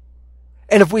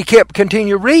 And if we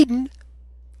continue reading,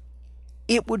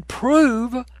 it would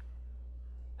prove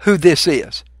who this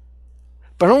is.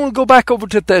 But I want to go back over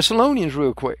to Thessalonians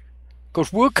real quick,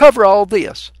 because we'll cover all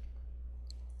this.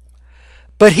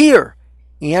 But here,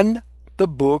 in the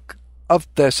book of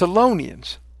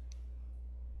Thessalonians,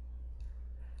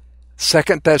 2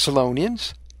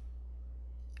 Thessalonians,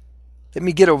 let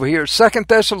me get over here, 2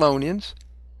 Thessalonians,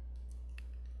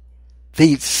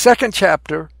 the 2nd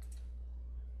chapter,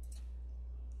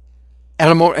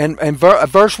 and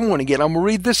verse 1 again. I'm going to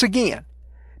read this again,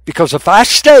 because if I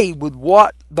stay with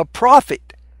what the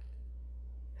prophet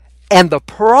and the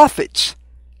prophets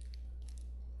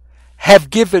have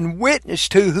given witness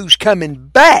to, who's coming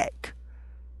back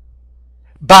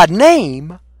by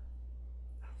name,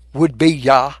 would be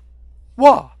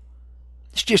Yahwah.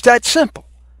 It's just that simple.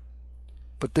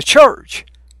 But the church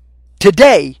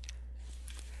today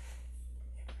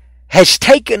has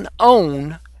taken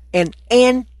on an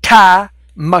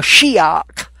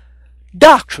anti-Mashiach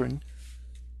doctrine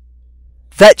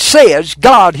that says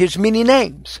God has many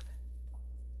names.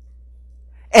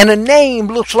 And a name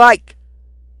looks like,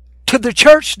 to the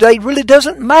church today, really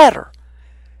doesn't matter.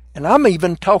 And I'm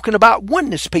even talking about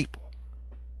oneness people.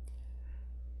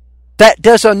 That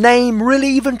does a name really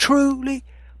even truly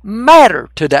matter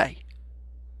today?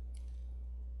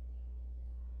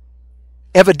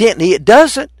 Evidently it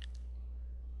doesn't.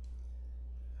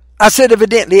 I said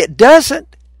evidently it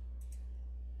doesn't.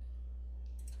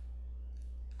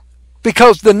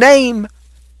 Because the name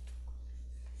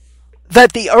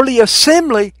that the early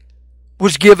assembly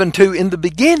was given to in the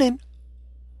beginning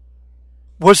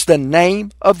was the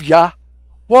name of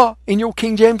Yahwah. In your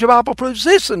King James Bible proves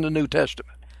this in the New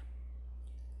Testament.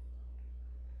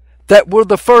 That where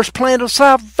the first plan of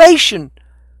salvation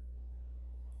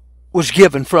was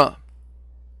given from.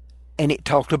 And it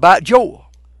talked about Joel.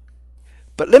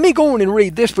 But let me go on and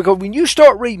read this, because when you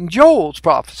start reading Joel's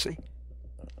prophecy,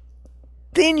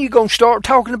 then you're going to start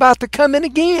talking about the coming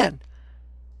again.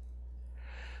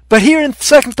 But here in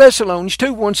 2 Thessalonians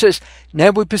 2:1 says,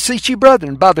 now we beseech you,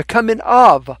 brethren, by the coming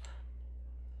of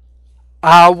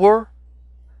our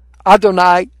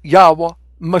Adonai Yahweh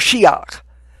Mashiach.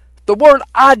 The word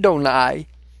Adonai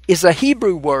is a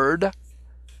Hebrew word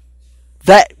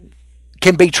that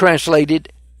can be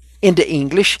translated into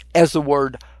English as the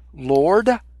word Lord,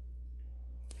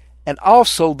 and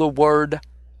also the word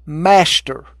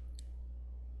Master.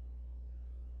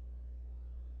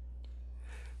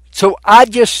 So I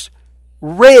just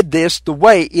read this the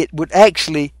way it would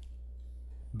actually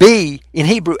be in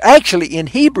Hebrew. Actually, in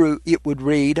Hebrew, it would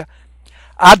read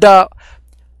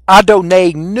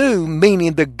Adonai Nu,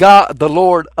 meaning the God, the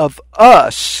Lord of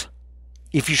us.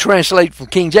 If you translate from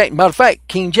King James, matter of fact,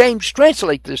 King James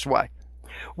translates this way,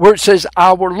 where it says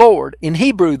our Lord. In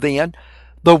Hebrew, then,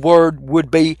 the word would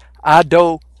be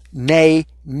Adonai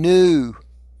Nu,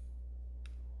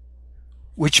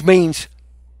 which means,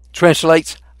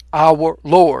 translates our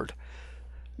Lord,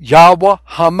 Yahweh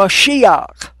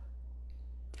HaMashiach.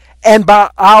 And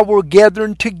by our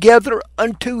gathering together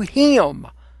unto Him.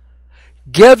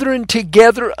 Gathering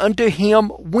together unto Him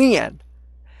when?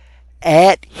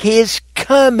 At His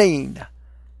coming.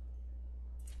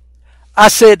 I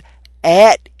said,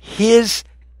 at His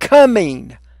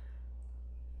coming.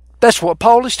 That's what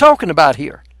Paul is talking about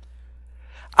here.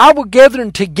 Our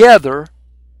gathering together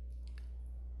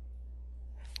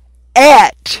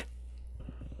at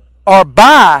or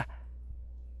by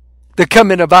the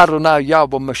coming of Adonai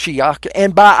Yahweh Mashiach,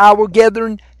 and by our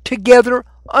gathering together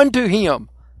unto him.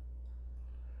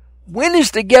 When is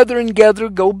the gathering gather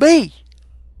go be?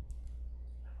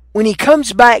 When he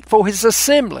comes back for his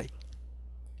assembly.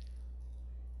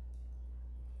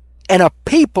 And a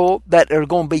people that are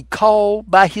going to be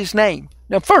called by his name.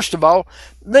 Now, first of all,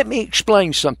 let me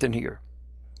explain something here.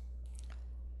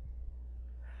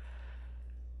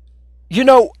 You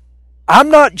know, I'm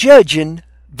not judging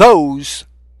those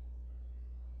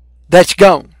that's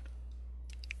gone.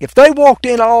 If they walked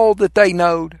in all that they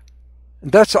knowed,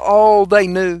 and that's all they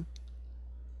knew,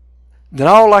 then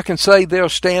all I can say, they'll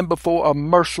stand before a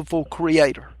merciful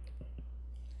Creator.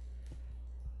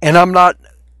 And I'm not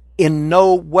in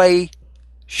no way,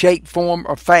 shape, form,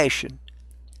 or fashion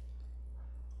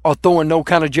or throwing no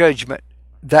kind of judgment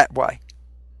that way.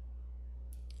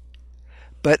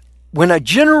 But when a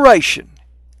generation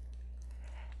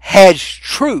has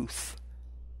truth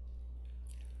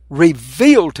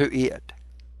revealed to it,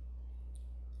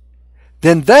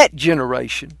 then that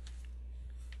generation,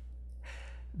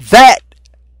 that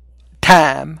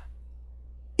time,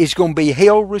 is going to be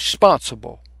held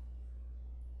responsible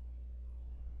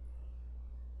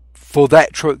for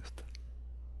that truth.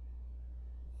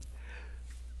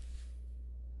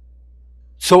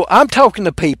 So I'm talking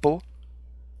to people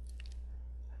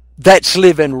that's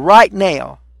living right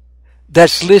now,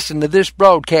 that's listening to this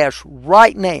broadcast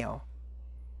right now,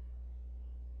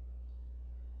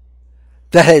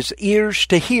 that has ears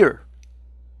to hear.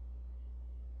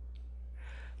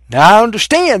 Now I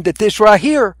understand that this right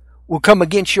here will come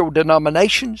against your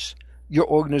denominations, your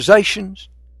organizations,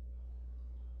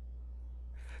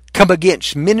 come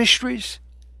against ministries.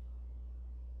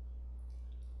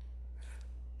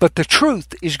 But the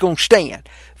truth is going to stand.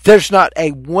 There's not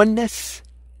a oneness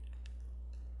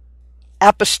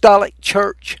apostolic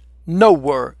church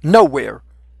nowhere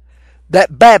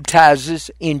that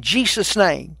baptizes in Jesus'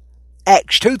 name,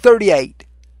 Acts 2:38,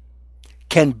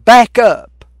 can back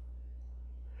up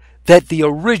that the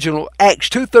original Acts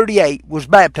 2:38 was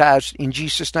baptized in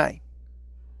Jesus' name.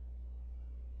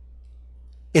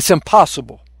 It's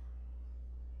impossible.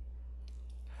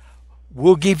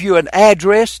 We'll give you an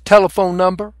address, telephone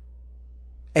number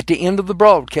at the end of the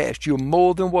broadcast. You're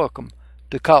more than welcome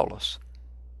to call us.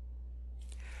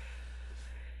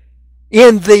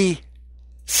 In the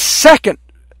second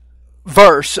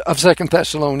verse of 2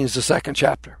 Thessalonians, the second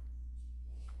chapter.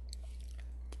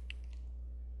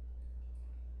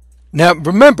 Now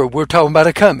remember, we're talking about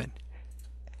a coming.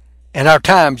 And our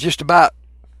time's just about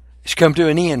has come to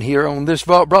an end here on this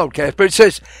broadcast. But it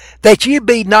says, that ye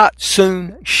be not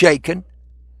soon shaken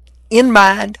in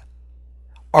mind,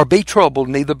 or be troubled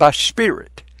neither by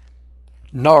spirit,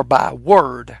 nor by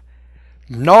word,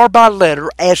 nor by letter,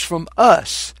 as from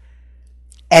us,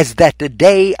 as that the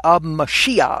day of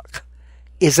Mashiach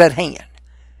is at hand.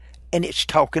 And it's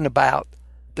talking about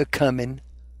the coming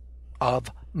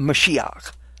of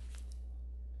Mashiach.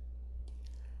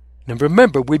 Now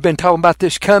remember, we've been talking about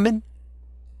this coming.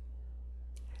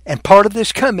 And part of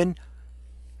this coming,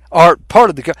 or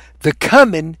part of the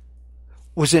coming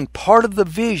was in part of the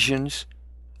visions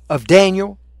of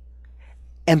Daniel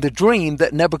and the dream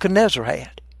that Nebuchadnezzar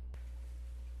had.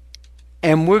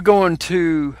 And we're going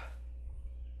to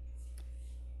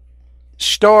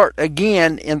start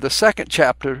again in the second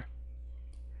chapter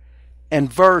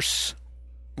and verse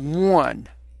 1.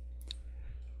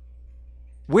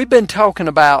 We've been talking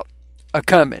about a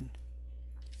coming.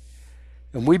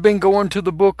 And we've been going to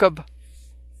the book of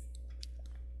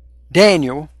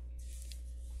Daniel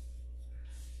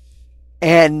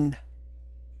and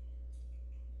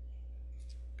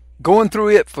going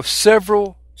through it for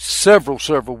several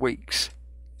weeks.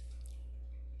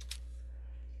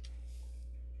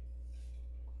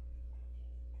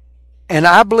 And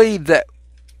I believe that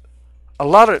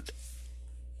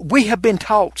we have been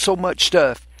taught so much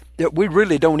stuff that we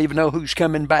really don't even know who's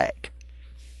coming back.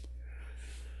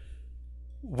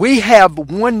 We have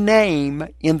one name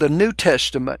in the New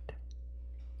Testament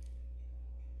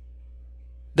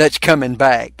that's coming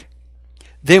back.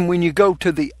 Then when you go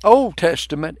to the Old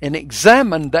Testament and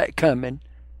examine that coming,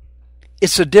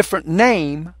 it's a different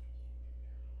name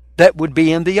that would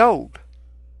be in the Old.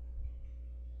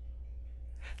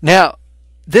 Now,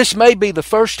 this may be the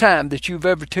first time that you've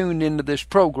ever tuned into this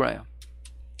program.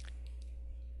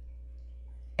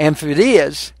 And if it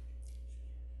is,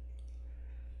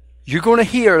 you're going to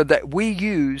hear that we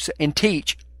use and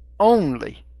teach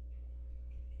only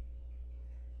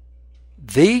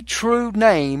the true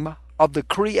name of the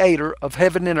Creator of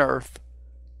heaven and earth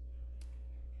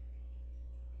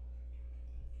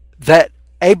that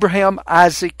Abraham,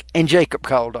 Isaac, and Jacob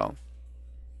called on.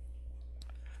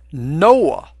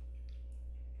 Noah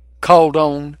called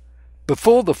on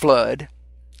before the flood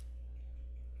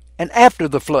and after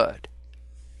the flood.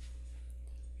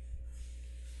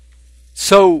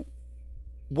 So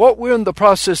what we're in the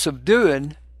process of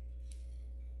doing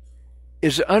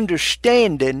is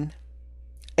understanding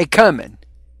a coming.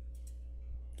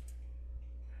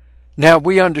 Now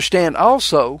we understand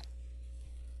also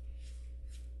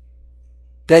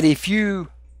that if you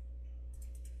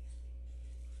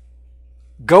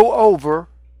go over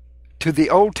to the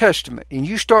Old Testament and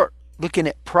you start looking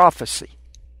at prophecy,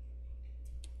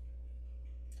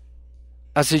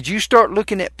 I said you start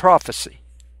looking at prophecy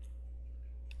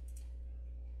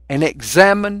and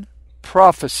examine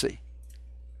prophecy,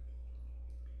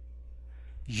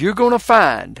 you're going to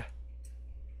find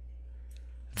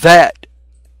that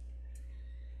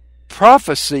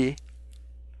prophecy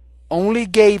only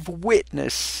gave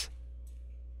witness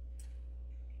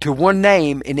to one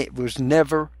name, and it was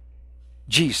never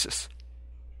Jesus.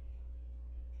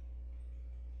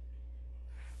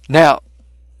 Now,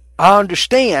 I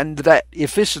understand that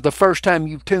if this is the first time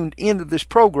you've tuned into this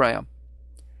program,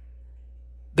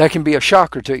 that can be a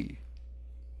shocker to you.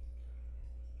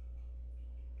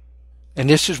 And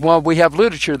this is why we have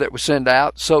literature that we send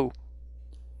out. So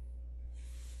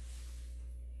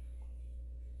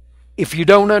if you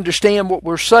don't understand what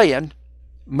we're saying,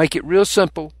 make it real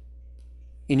simple.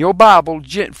 In your Bible,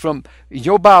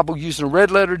 using a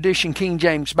red letter edition King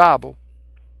James Bible,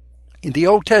 in the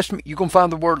Old Testament, you're going to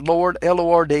find the word Lord,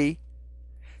 L-O-R-D,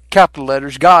 capital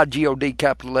letters, God, G-O-D,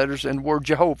 capital letters, and the word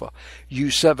Jehovah,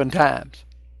 used 7 times.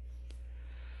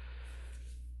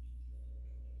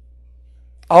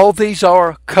 All these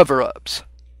are cover-ups.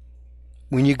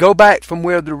 When you go back from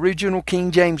where the original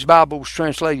King James Bible was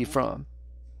translated from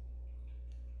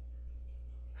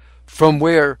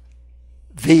where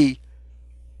the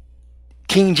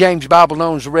King James Bible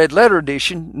known as the Red Letter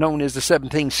Edition, known as the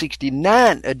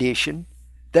 1769 edition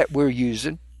that we're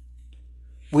using,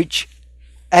 which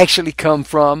actually come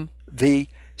from the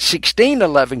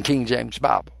 1611 King James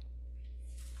Bible.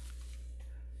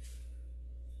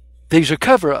 These are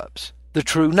cover-ups. The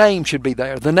true name should be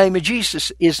there. The name of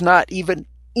Jesus is not even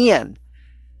in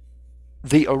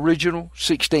the original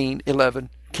 1611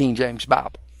 King James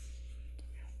Bible.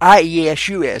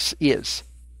 IESUS is.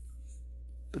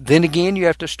 But then again, you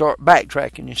have to start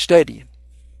backtracking and studying.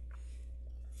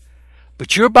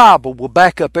 But your Bible will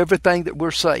back up everything that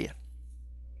we're saying.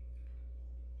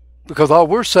 Because all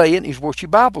we're saying is what your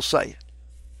Bible's saying.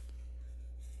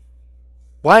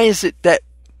 Why is it that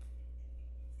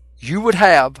you would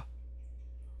have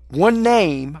one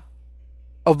name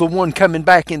of the one coming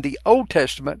back in the Old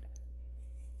Testament,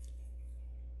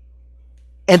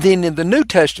 and then in the New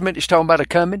Testament it's talking about a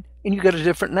coming and you got a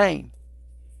different name?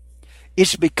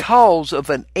 It's because of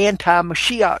an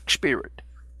anti-Mashiach spirit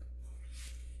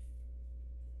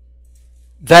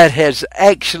that has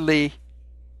actually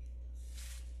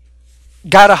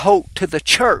got a hold to the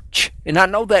church. And I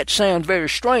know that sounds very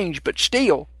strange, but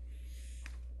still,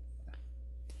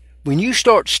 when you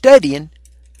start studying,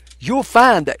 you'll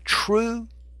find that true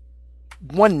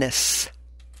oneness,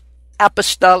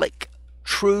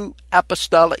 true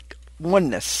apostolic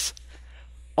oneness,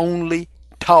 only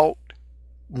taught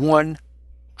one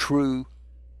true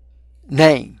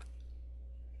name.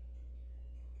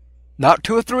 Not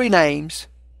 2 or 3 names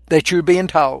that you're being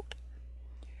taught.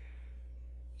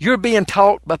 You're being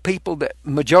taught by people that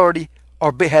majority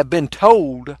have been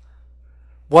told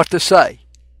what to say,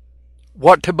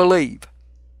 what to believe.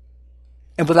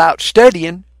 And without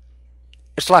studying,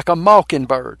 it's like a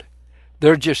mockingbird.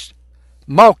 They're just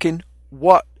mocking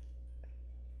what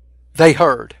they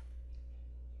heard.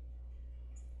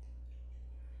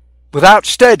 Without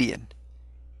studying.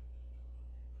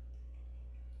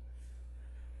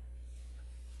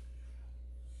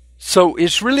 So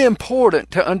it's really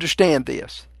important to understand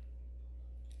this.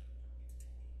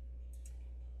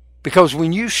 Because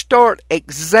when you start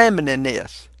examining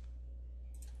this,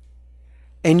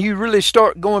 and you really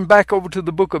start going back over to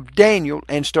the book of Daniel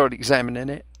and start examining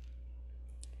it,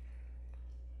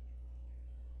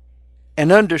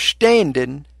 and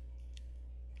understanding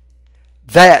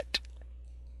that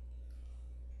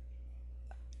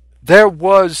there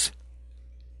was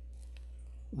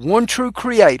one true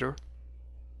creator,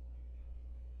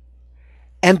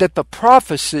 and that the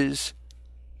prophecies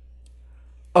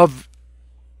of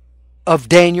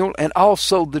Daniel and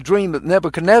also the dream that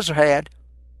Nebuchadnezzar had,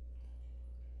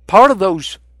 part of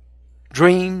those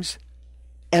dreams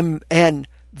and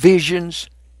visions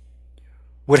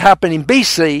would happen in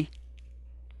BC,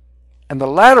 and the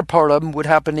latter part of them would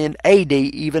happen in AD,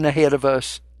 even ahead of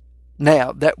us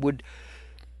now. That would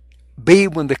be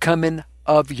when the coming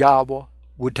of Yahwah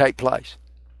would take place.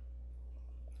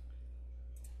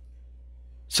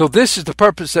 So this is the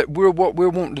purpose that what we're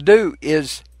wanting to do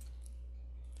is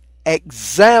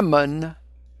examine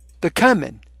the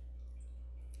coming.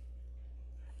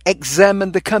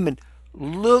 Examine the coming.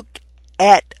 Look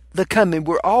at the coming.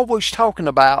 We're always talking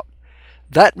about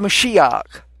that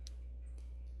Mashiach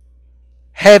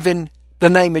having the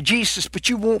name of Jesus, but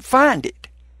you won't find it.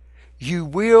 You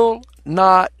will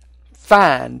not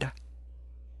find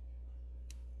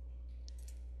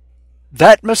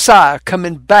that Messiah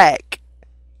coming back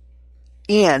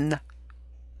in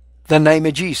the name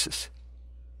of Jesus.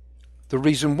 The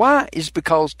reason why is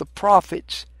because the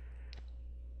prophets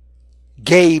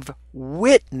gave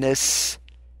witness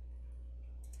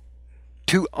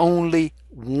to only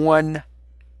one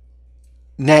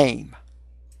name.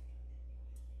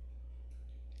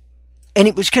 And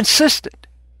it was consistent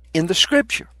in the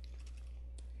Scripture.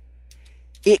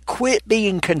 It quit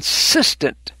being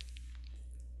consistent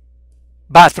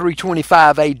by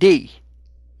 325 AD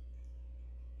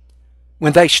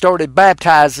when they started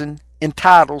baptizing in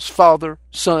titles Father,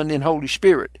 Son, and Holy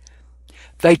Spirit.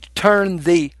 They turned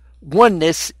the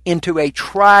oneness into a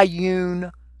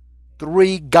triune,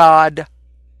 three-God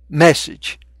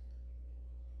message.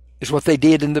 Is what they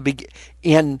did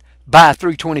by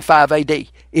 325 AD.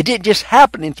 It didn't just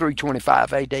happen in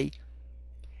 325 AD.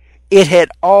 It had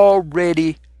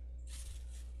already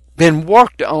been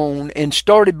worked on and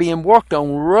started being worked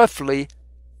on roughly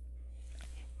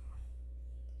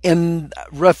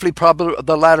probably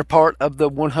the latter part of the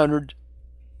 100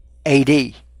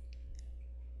 AD.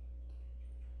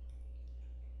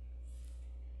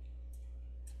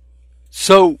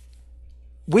 So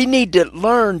we need to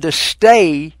learn to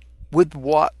stay with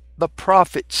what the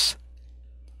prophets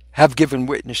have given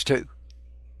witness to,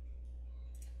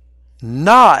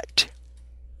 not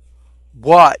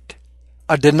what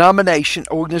a denomination,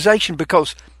 organization,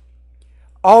 because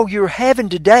all you're having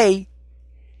today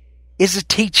is the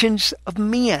teachings of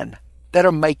men that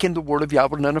are making the word of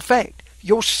Yahweh none effect.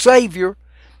 Your Savior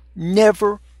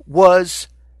never was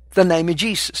the name of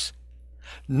Jesus.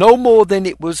 No more than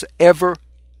it was ever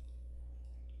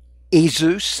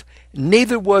Jesus,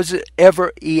 neither was it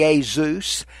ever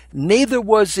Jesus, neither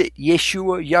was it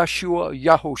Yeshua,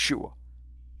 Yahushua.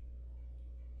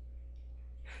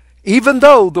 Even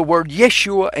though the word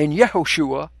Yeshua and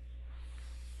Yahushua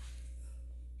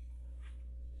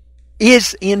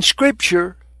is in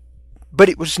Scripture, but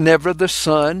it was never the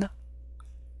Son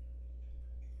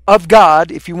of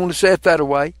God, if you want to say it that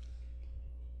way,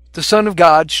 the Son of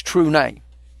God's true name.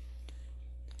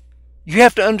 You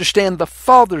have to understand the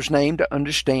Father's name to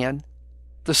understand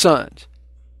the Son's.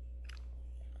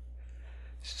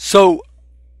 So,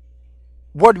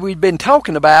 what we've been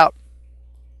talking about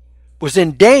was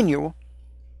in Daniel,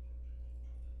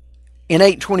 in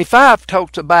 8:25,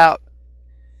 talks about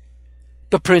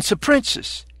the Prince of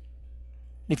Princes.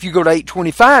 If you go to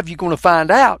 8:25, you're going to find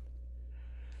out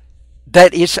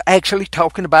that it's actually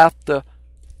talking about the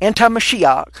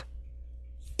anti-Mashiach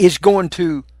is going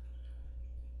to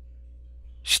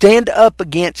stand up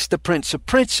against the Prince of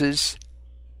Princes,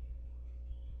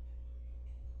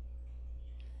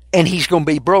 and he's going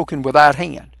to be broken without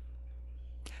hand.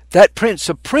 That Prince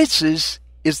of Princes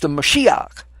is the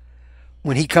Mashiach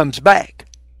when he comes back.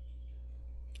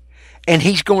 And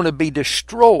he's going to be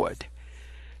destroyed.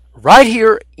 Right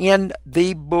here in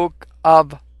the book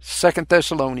of 2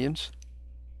 Thessalonians,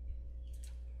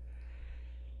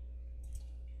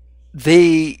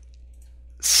 the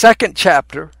 2nd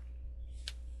chapter,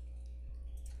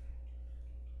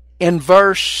 in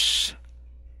verse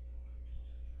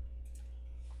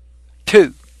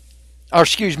 2, or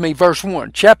excuse me, verse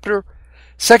 1. 2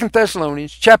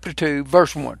 Thessalonians, chapter 2,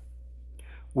 verse 1.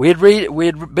 We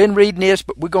had been reading this,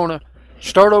 but we're going to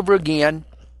start over again.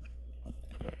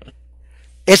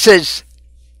 It says,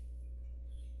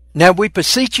 "Now we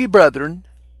beseech you, brethren,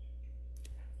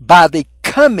 by the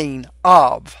coming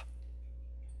of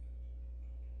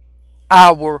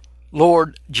our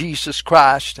Lord Jesus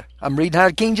Christ." I'm reading how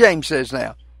King James says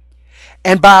now.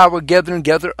 "And by our gathering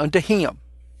together unto him."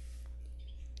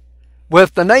 Well,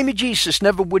 if the name of Jesus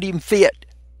never would even fit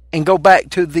and go back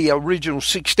to the original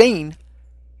 16,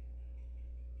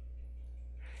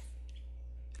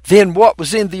 then what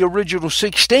was in the original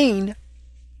 16,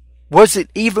 was it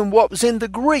even what was in the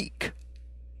Greek?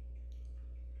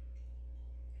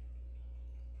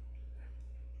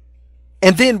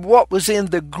 And then what was in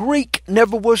the Greek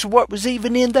never was what was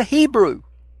even in the Hebrew.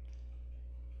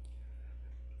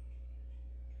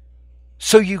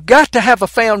 So you got to have a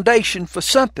foundation for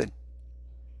something.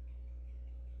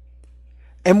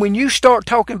 And when you start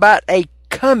talking about a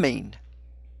coming,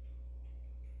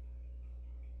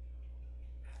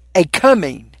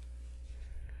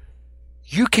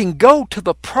 you can go to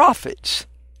the prophets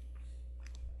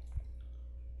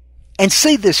and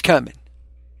see this coming.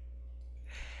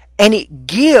 And it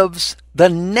gives the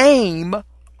name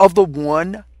of the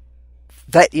one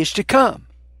that is to come.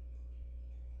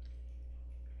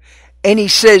 And he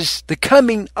says, the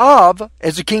coming of,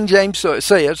 as the King James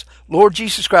says, Lord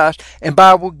Jesus Christ, and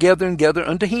by will gather and gather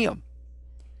unto him.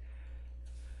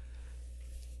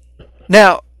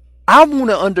 Now, I want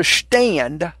to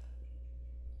understand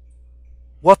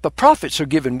what the prophets are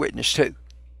giving witness to.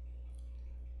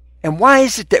 And why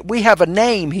is it that we have a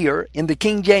name here in the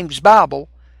King James Bible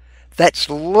that's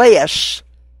less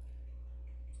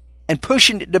and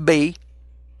pushing it to be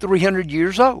 300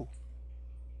 years old?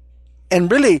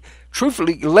 And really,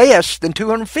 truthfully, less than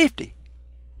 250.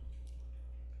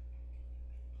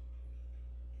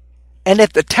 And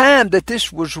at the time that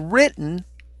this was written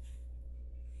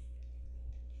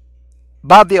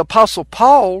by the Apostle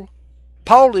Paul,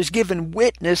 Paul is giving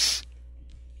witness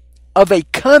of a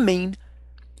coming,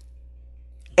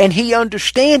 and he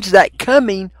understands that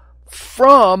coming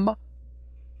from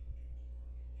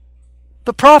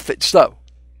the prophets, though.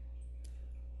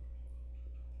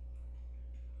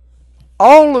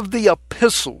 All of the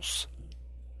epistles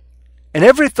and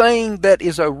everything that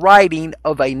is a writing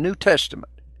of a New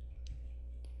Testament,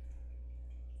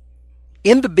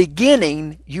 in the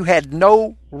beginning, you had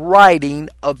no writing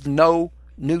of no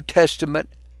New Testament,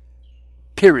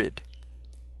 period.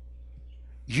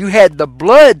 You had the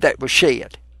blood that was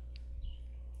shed.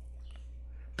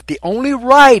 But the only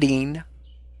writing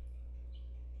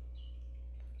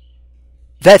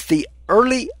that the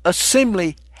early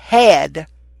assembly had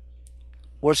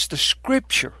was the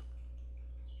Scripture.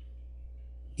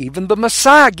 Even the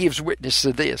Messiah gives witness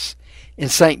to this in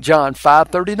St. John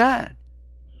 5:39.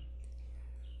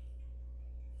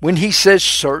 When he says,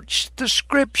 search the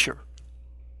Scripture.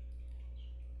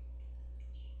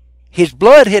 His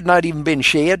blood had not even been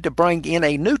shed to bring in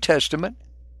a New Testament.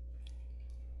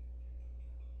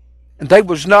 And there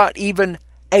was not even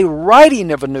a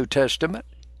writing of a New Testament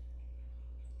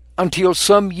until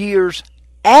some years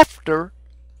after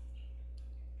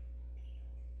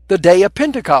the day of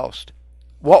Pentecost,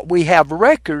 what we have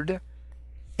record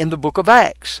in the book of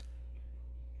Acts.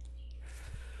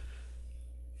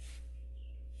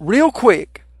 Real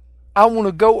quick, I want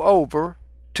to go over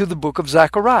to the book of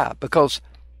Zechariah, because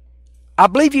I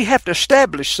believe you have to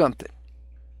establish something.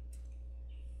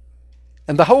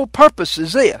 And the whole purpose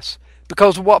is this,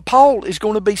 because of what Paul is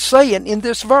going to be saying in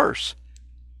this verse,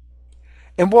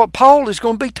 and what Paul is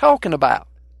going to be talking about.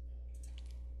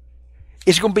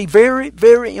 It's going to be very,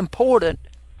 very important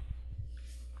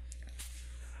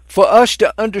for us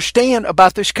to understand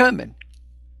about this coming.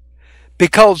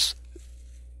 Because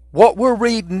what we're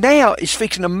reading now is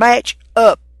fixing to match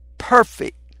up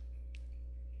perfect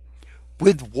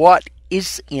with what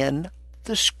is in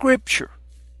the Scripture.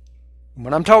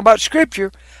 When I'm talking about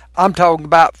Scripture, I'm talking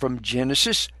about from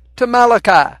Genesis to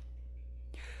Malachi.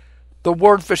 The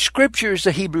word for Scripture is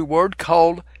the Hebrew word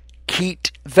called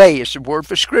kitveh. It's the word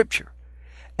for Scripture.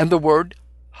 And the word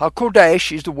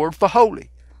hakodesh is the word for holy.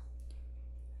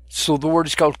 So the word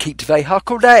is called kitveh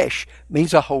hakodesh,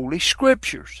 means the holy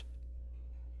Scriptures.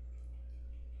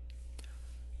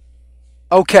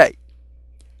 Okay,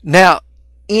 now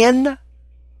in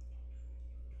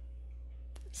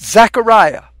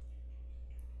Zechariah,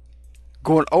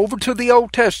 going over to the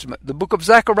Old Testament, the book of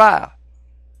Zechariah,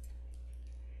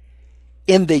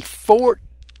 in the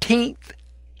 14th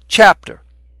chapter,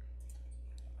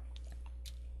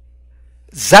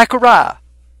 Zechariah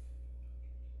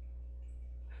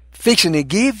fixing to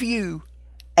give you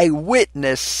a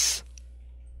witness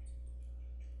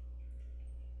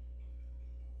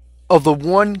of the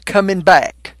one coming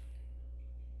back.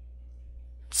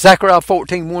 Zechariah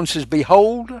 14:1 says,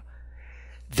 behold,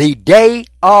 the day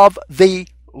of the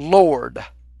Lord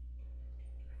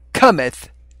cometh,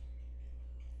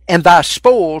 and thy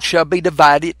spoil shall be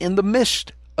divided in the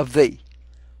midst of thee.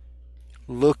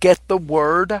 Look at the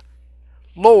word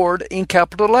Lord in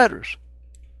capital letters.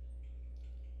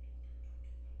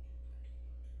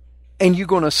 And you're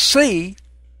going to see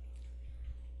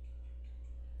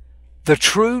the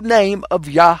true name of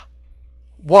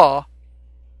Yahwah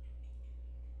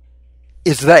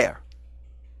is there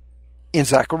in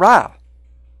Zechariah.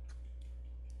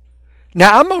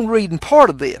 Now I'm going to read in part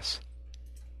of this.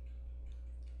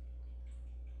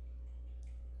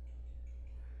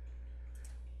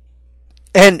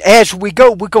 And as we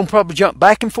go, we're going to probably jump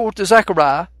back and forth to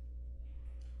Zechariah.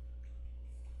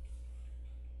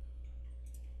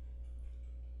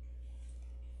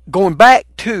 going back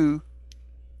to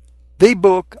the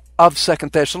book of 2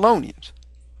 Thessalonians.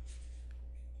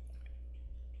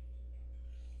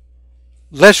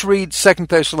 Let's read 2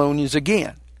 Thessalonians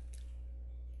again.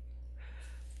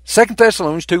 2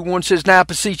 Thessalonians 2:1 says, "Now I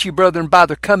beseech you, brethren, by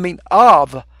the coming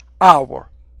of our..."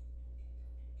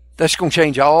 That's going to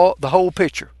change the whole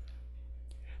picture.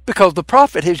 Because the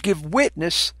prophet has given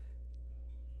witness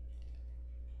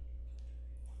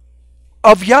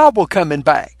of Yahweh coming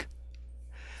back.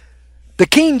 The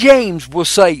King James will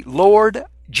say, Lord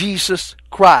Jesus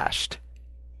Christ.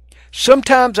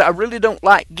 Sometimes I really don't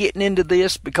like getting into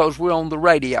this because we're on the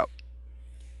radio.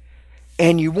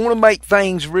 And you want to make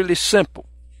things really simple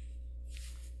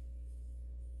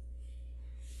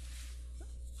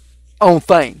on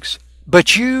things.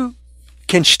 But you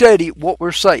can study what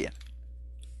we're saying.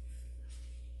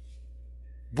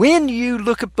 When you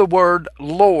look up the word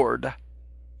Lord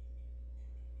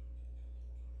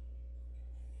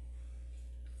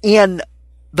in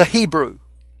the Hebrew,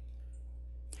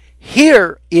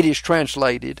 here it is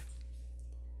translated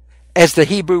as the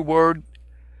Hebrew word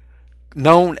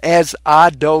known as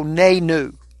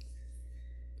Adonenu.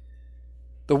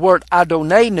 The word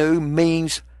Adonenu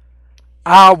means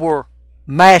our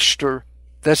master.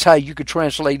 That's how you could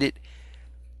translate it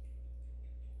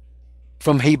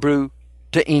from Hebrew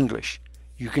to English.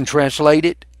 You can translate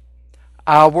it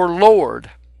our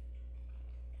Lord,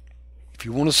 if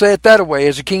you want to say it that way,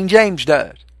 as the King James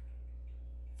does.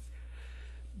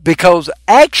 Because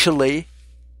actually,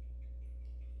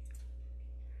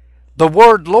 the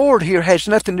word Lord here has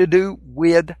nothing to do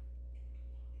with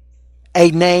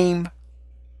a name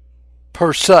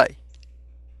per se.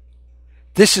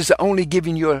 This is only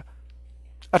giving you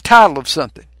a title of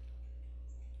something.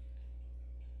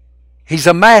 He's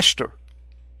a master.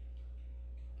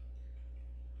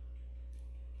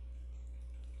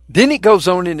 Then it goes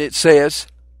on and it says,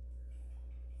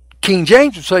 King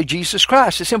James would say Jesus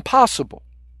Christ. It's impossible.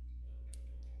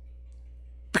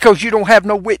 Because you don't have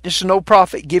no witness and no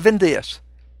prophet given this.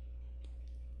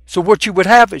 So what you would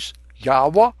have is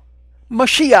Yahweh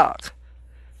Mashiach.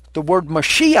 The word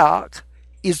Mashiach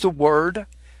is the word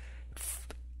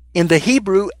in the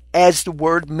Hebrew as the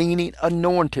word meaning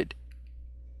anointed.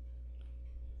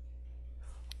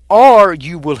 Or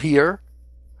you will hear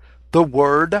the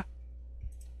word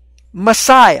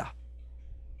Messiah.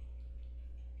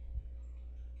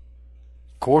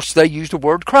 Of course, they use the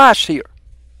word Christ here.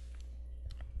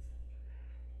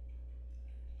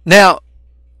 Now,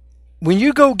 when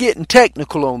you go getting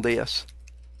technical on this,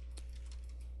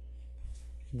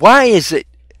 why is it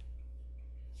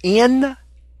in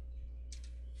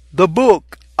the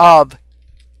book of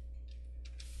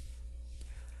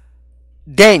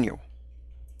Daniel?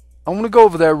 I want to go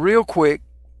over there real quick.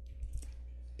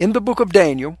 In the book of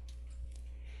Daniel,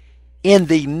 in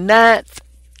the 9th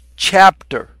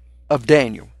chapter of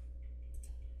Daniel,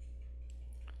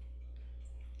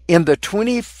 in the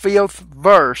 25th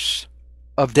verse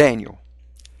of Daniel.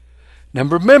 Now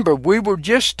remember, we were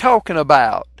just talking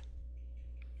about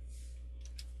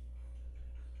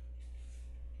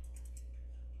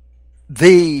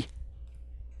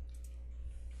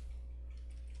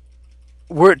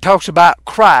where it talks about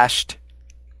Christ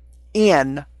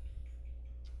in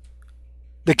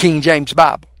the King James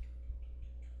Bible.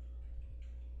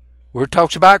 Where it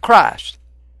talks about Christ.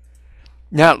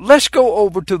 Now let's go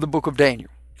over to the book of Daniel.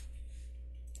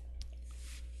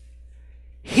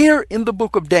 Here in the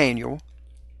book of Daniel,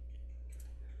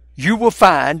 you will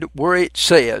find where it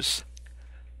says,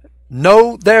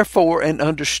 "Know therefore and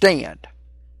understand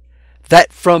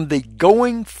that from the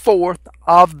going forth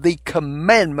of the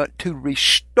commandment to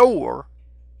restore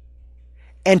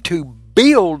and to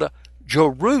build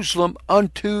Jerusalem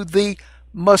unto the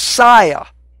Messiah,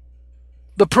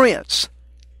 the Prince,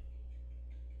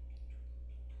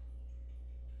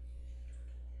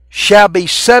 shall be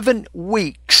 7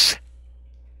 weeks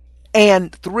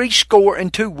and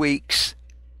 62 weeks,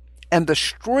 and the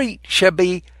street shall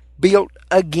be built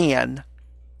again,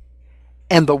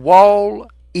 and the wall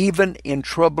even in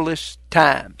troublous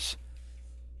times."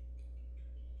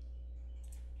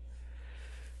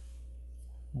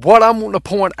 What I'm going to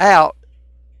point out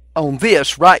on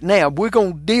this right now, we're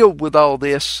going to deal with all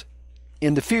this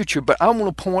in the future, but I'm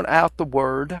going to point out the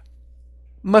word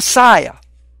Messiah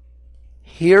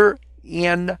here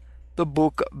in the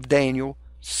book of Daniel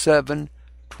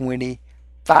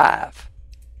 7:25.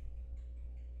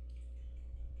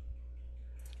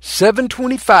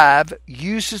 7:25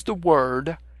 uses the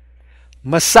word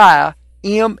Messiah,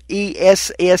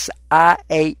 Messiah.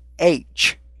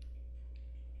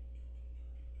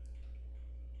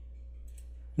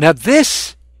 Now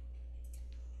this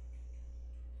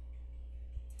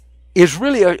is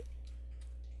really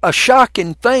a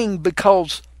shocking thing,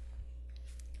 because,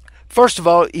 first of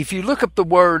all, if you look up the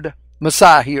word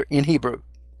Messiah here in Hebrew,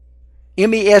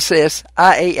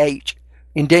 Messiah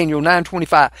in Daniel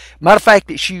 9:25. Matter of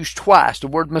fact, it's used twice. The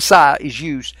word Messiah is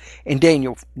used in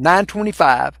Daniel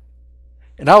 9:25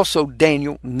 and also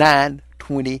Daniel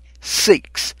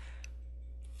 9:26.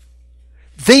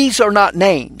 These are not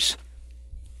names.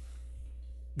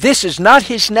 This is not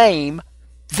his name.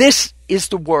 This is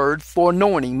the word for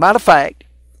anointing. Matter of fact,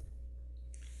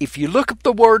 if you look up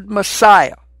the word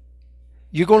Messiah,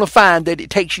 you're going to find that it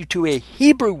takes you to a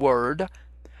Hebrew word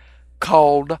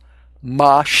called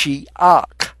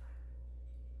Mashiach.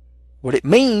 What it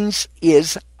means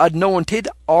is anointed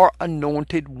or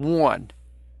anointed one,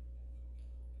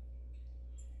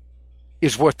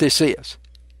 is what this is.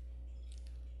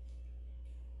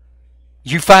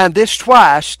 You find this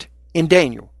twice in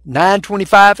Daniel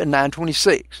 9:25 and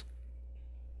 9:26.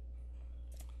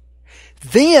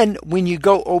 Then when you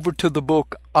go over to the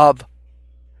book of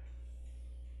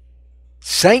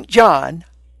St. John,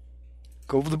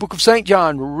 go over the book of St.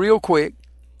 John real quick,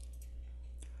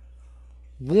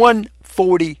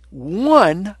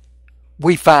 141,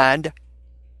 we find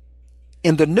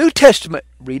in the New Testament,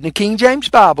 reading the King James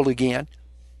Bible again,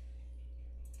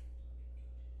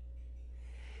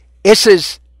 it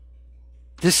says,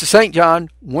 this is St. John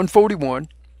 1:41,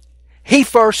 he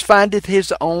first findeth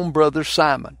his own brother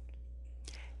Simon,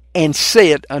 and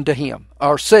said unto him,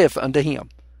 or saith unto him,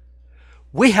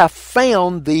 we have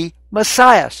found the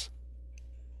Messiah,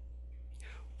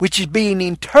 which is being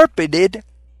interpreted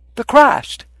the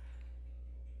Christ.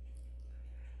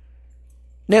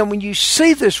 Now when you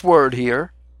see this word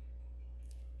here,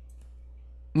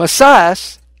 Messiah,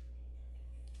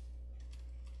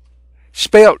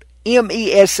 spelled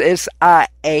Messias.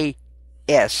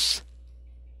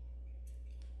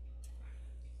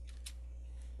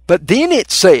 But then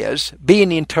it says,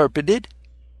 being interpreted,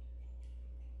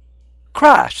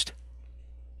 Christ.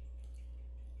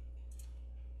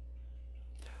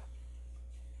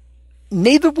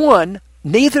 Neither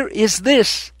is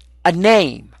this a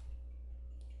name.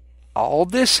 All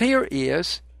this here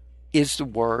is the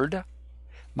word.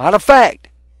 Matter of fact,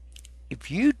 if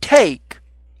you take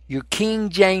your King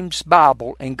James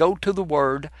Bible and go to the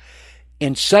word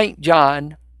in St.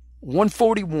 John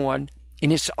 1:41,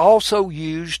 and it's also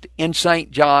used in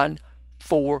St. John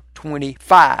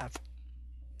 4:25.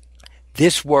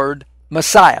 This word,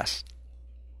 Messiah.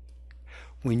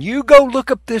 When you go look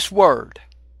up this word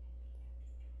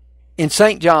in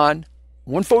St. John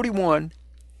 1:41,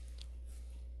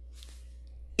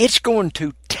 it's going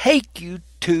to take you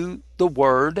to the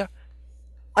word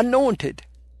anointed.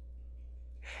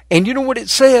 And you know what it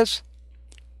says?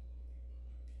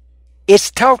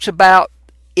 It talks about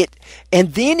it,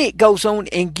 and then it goes on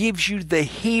and gives you the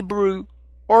Hebrew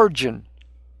origin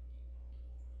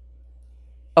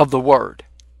of the word,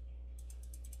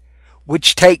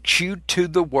 which takes you to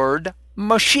the word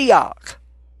Mashiach.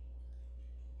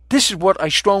 This is what a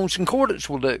Strong's Concordance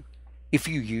will do if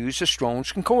you use a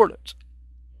Strong's Concordance.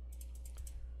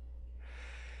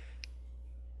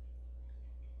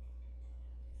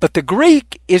 But the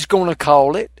Greek is going to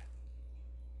call it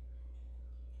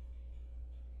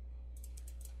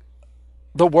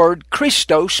the word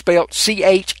Christos, spelled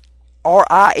Christos.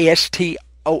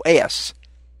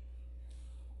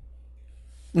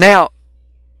 Now,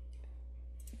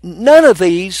 none of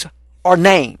these are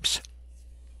names.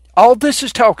 All this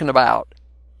is talking about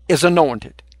is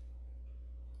anointed.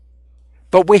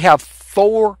 But we have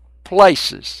four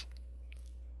places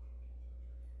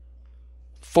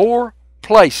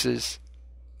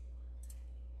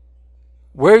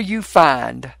where you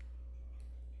find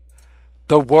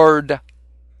the word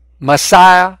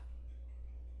Messiah,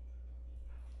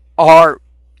 or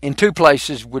in two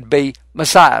places would be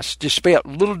Messiah, just spelled a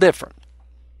little different.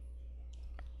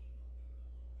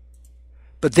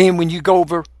 But then when you go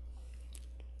over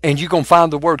and you're going to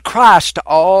find the word Christ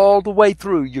all the way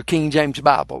through your King James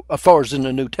Bible, as far as in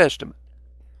the New Testament.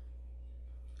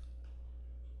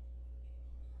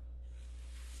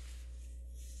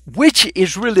 Which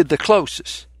is really the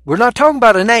closest? We're not talking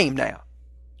about a name now.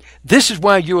 This is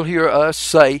why you'll hear us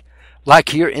say, like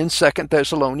here in 2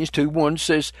 Thessalonians 2:1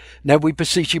 says, now we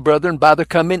beseech you, brethren, by the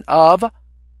coming of.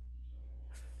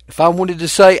 If I wanted to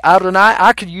say Adonai,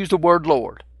 I could use the word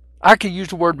Lord. I could use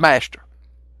the word Master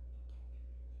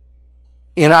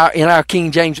in our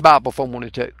King James Bible if I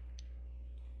wanted to.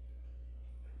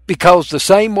 Because the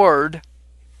same word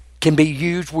can be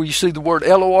used where you see the word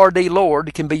Lord, Lord,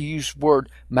 it can be used word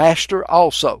Master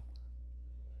also.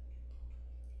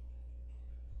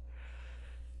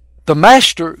 The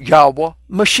Master Yahwah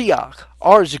Mashiach,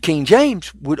 or as the King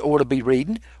James would ought to be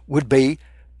reading, would be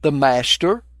the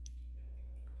Master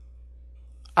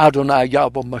Adonai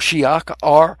Yahweh Mashiach,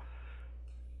 or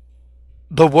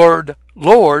the word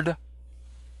Lord,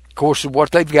 of course, is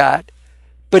what they've got,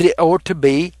 but it ought to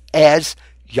be as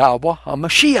Yahweh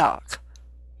HaMashiach,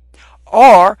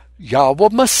 or Yahweh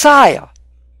Messiah.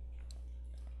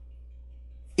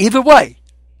 Either way,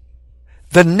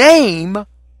 the name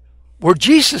where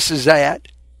Jesus is at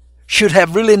should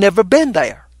have really never been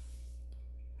there.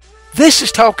 This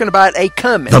is talking about a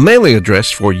coming. The mailing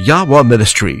address for Yahwah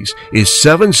Ministries is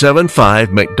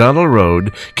 775 McDonald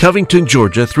Road, Covington,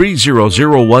 Georgia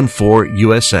 30014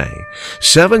 USA.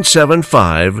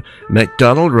 775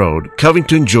 McDonald Road,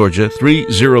 Covington, Georgia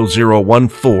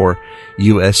 30014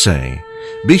 USA.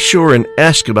 Be sure and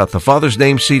ask about the Father's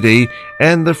Name CD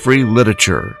and the free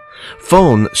literature.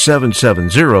 Phone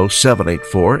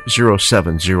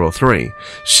 770-784-0703,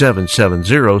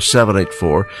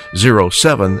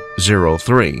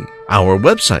 770-784-0703. Our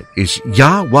website is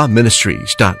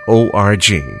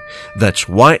yahwahministries.org. That's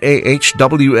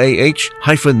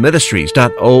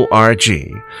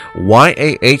YAHWAH-ministries.org.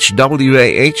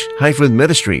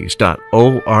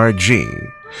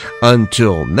 YAHWAH-ministries.org.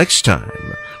 Until next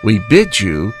time, we bid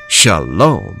you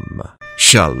shalom,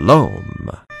 shalom,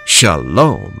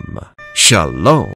 shalom, shalom.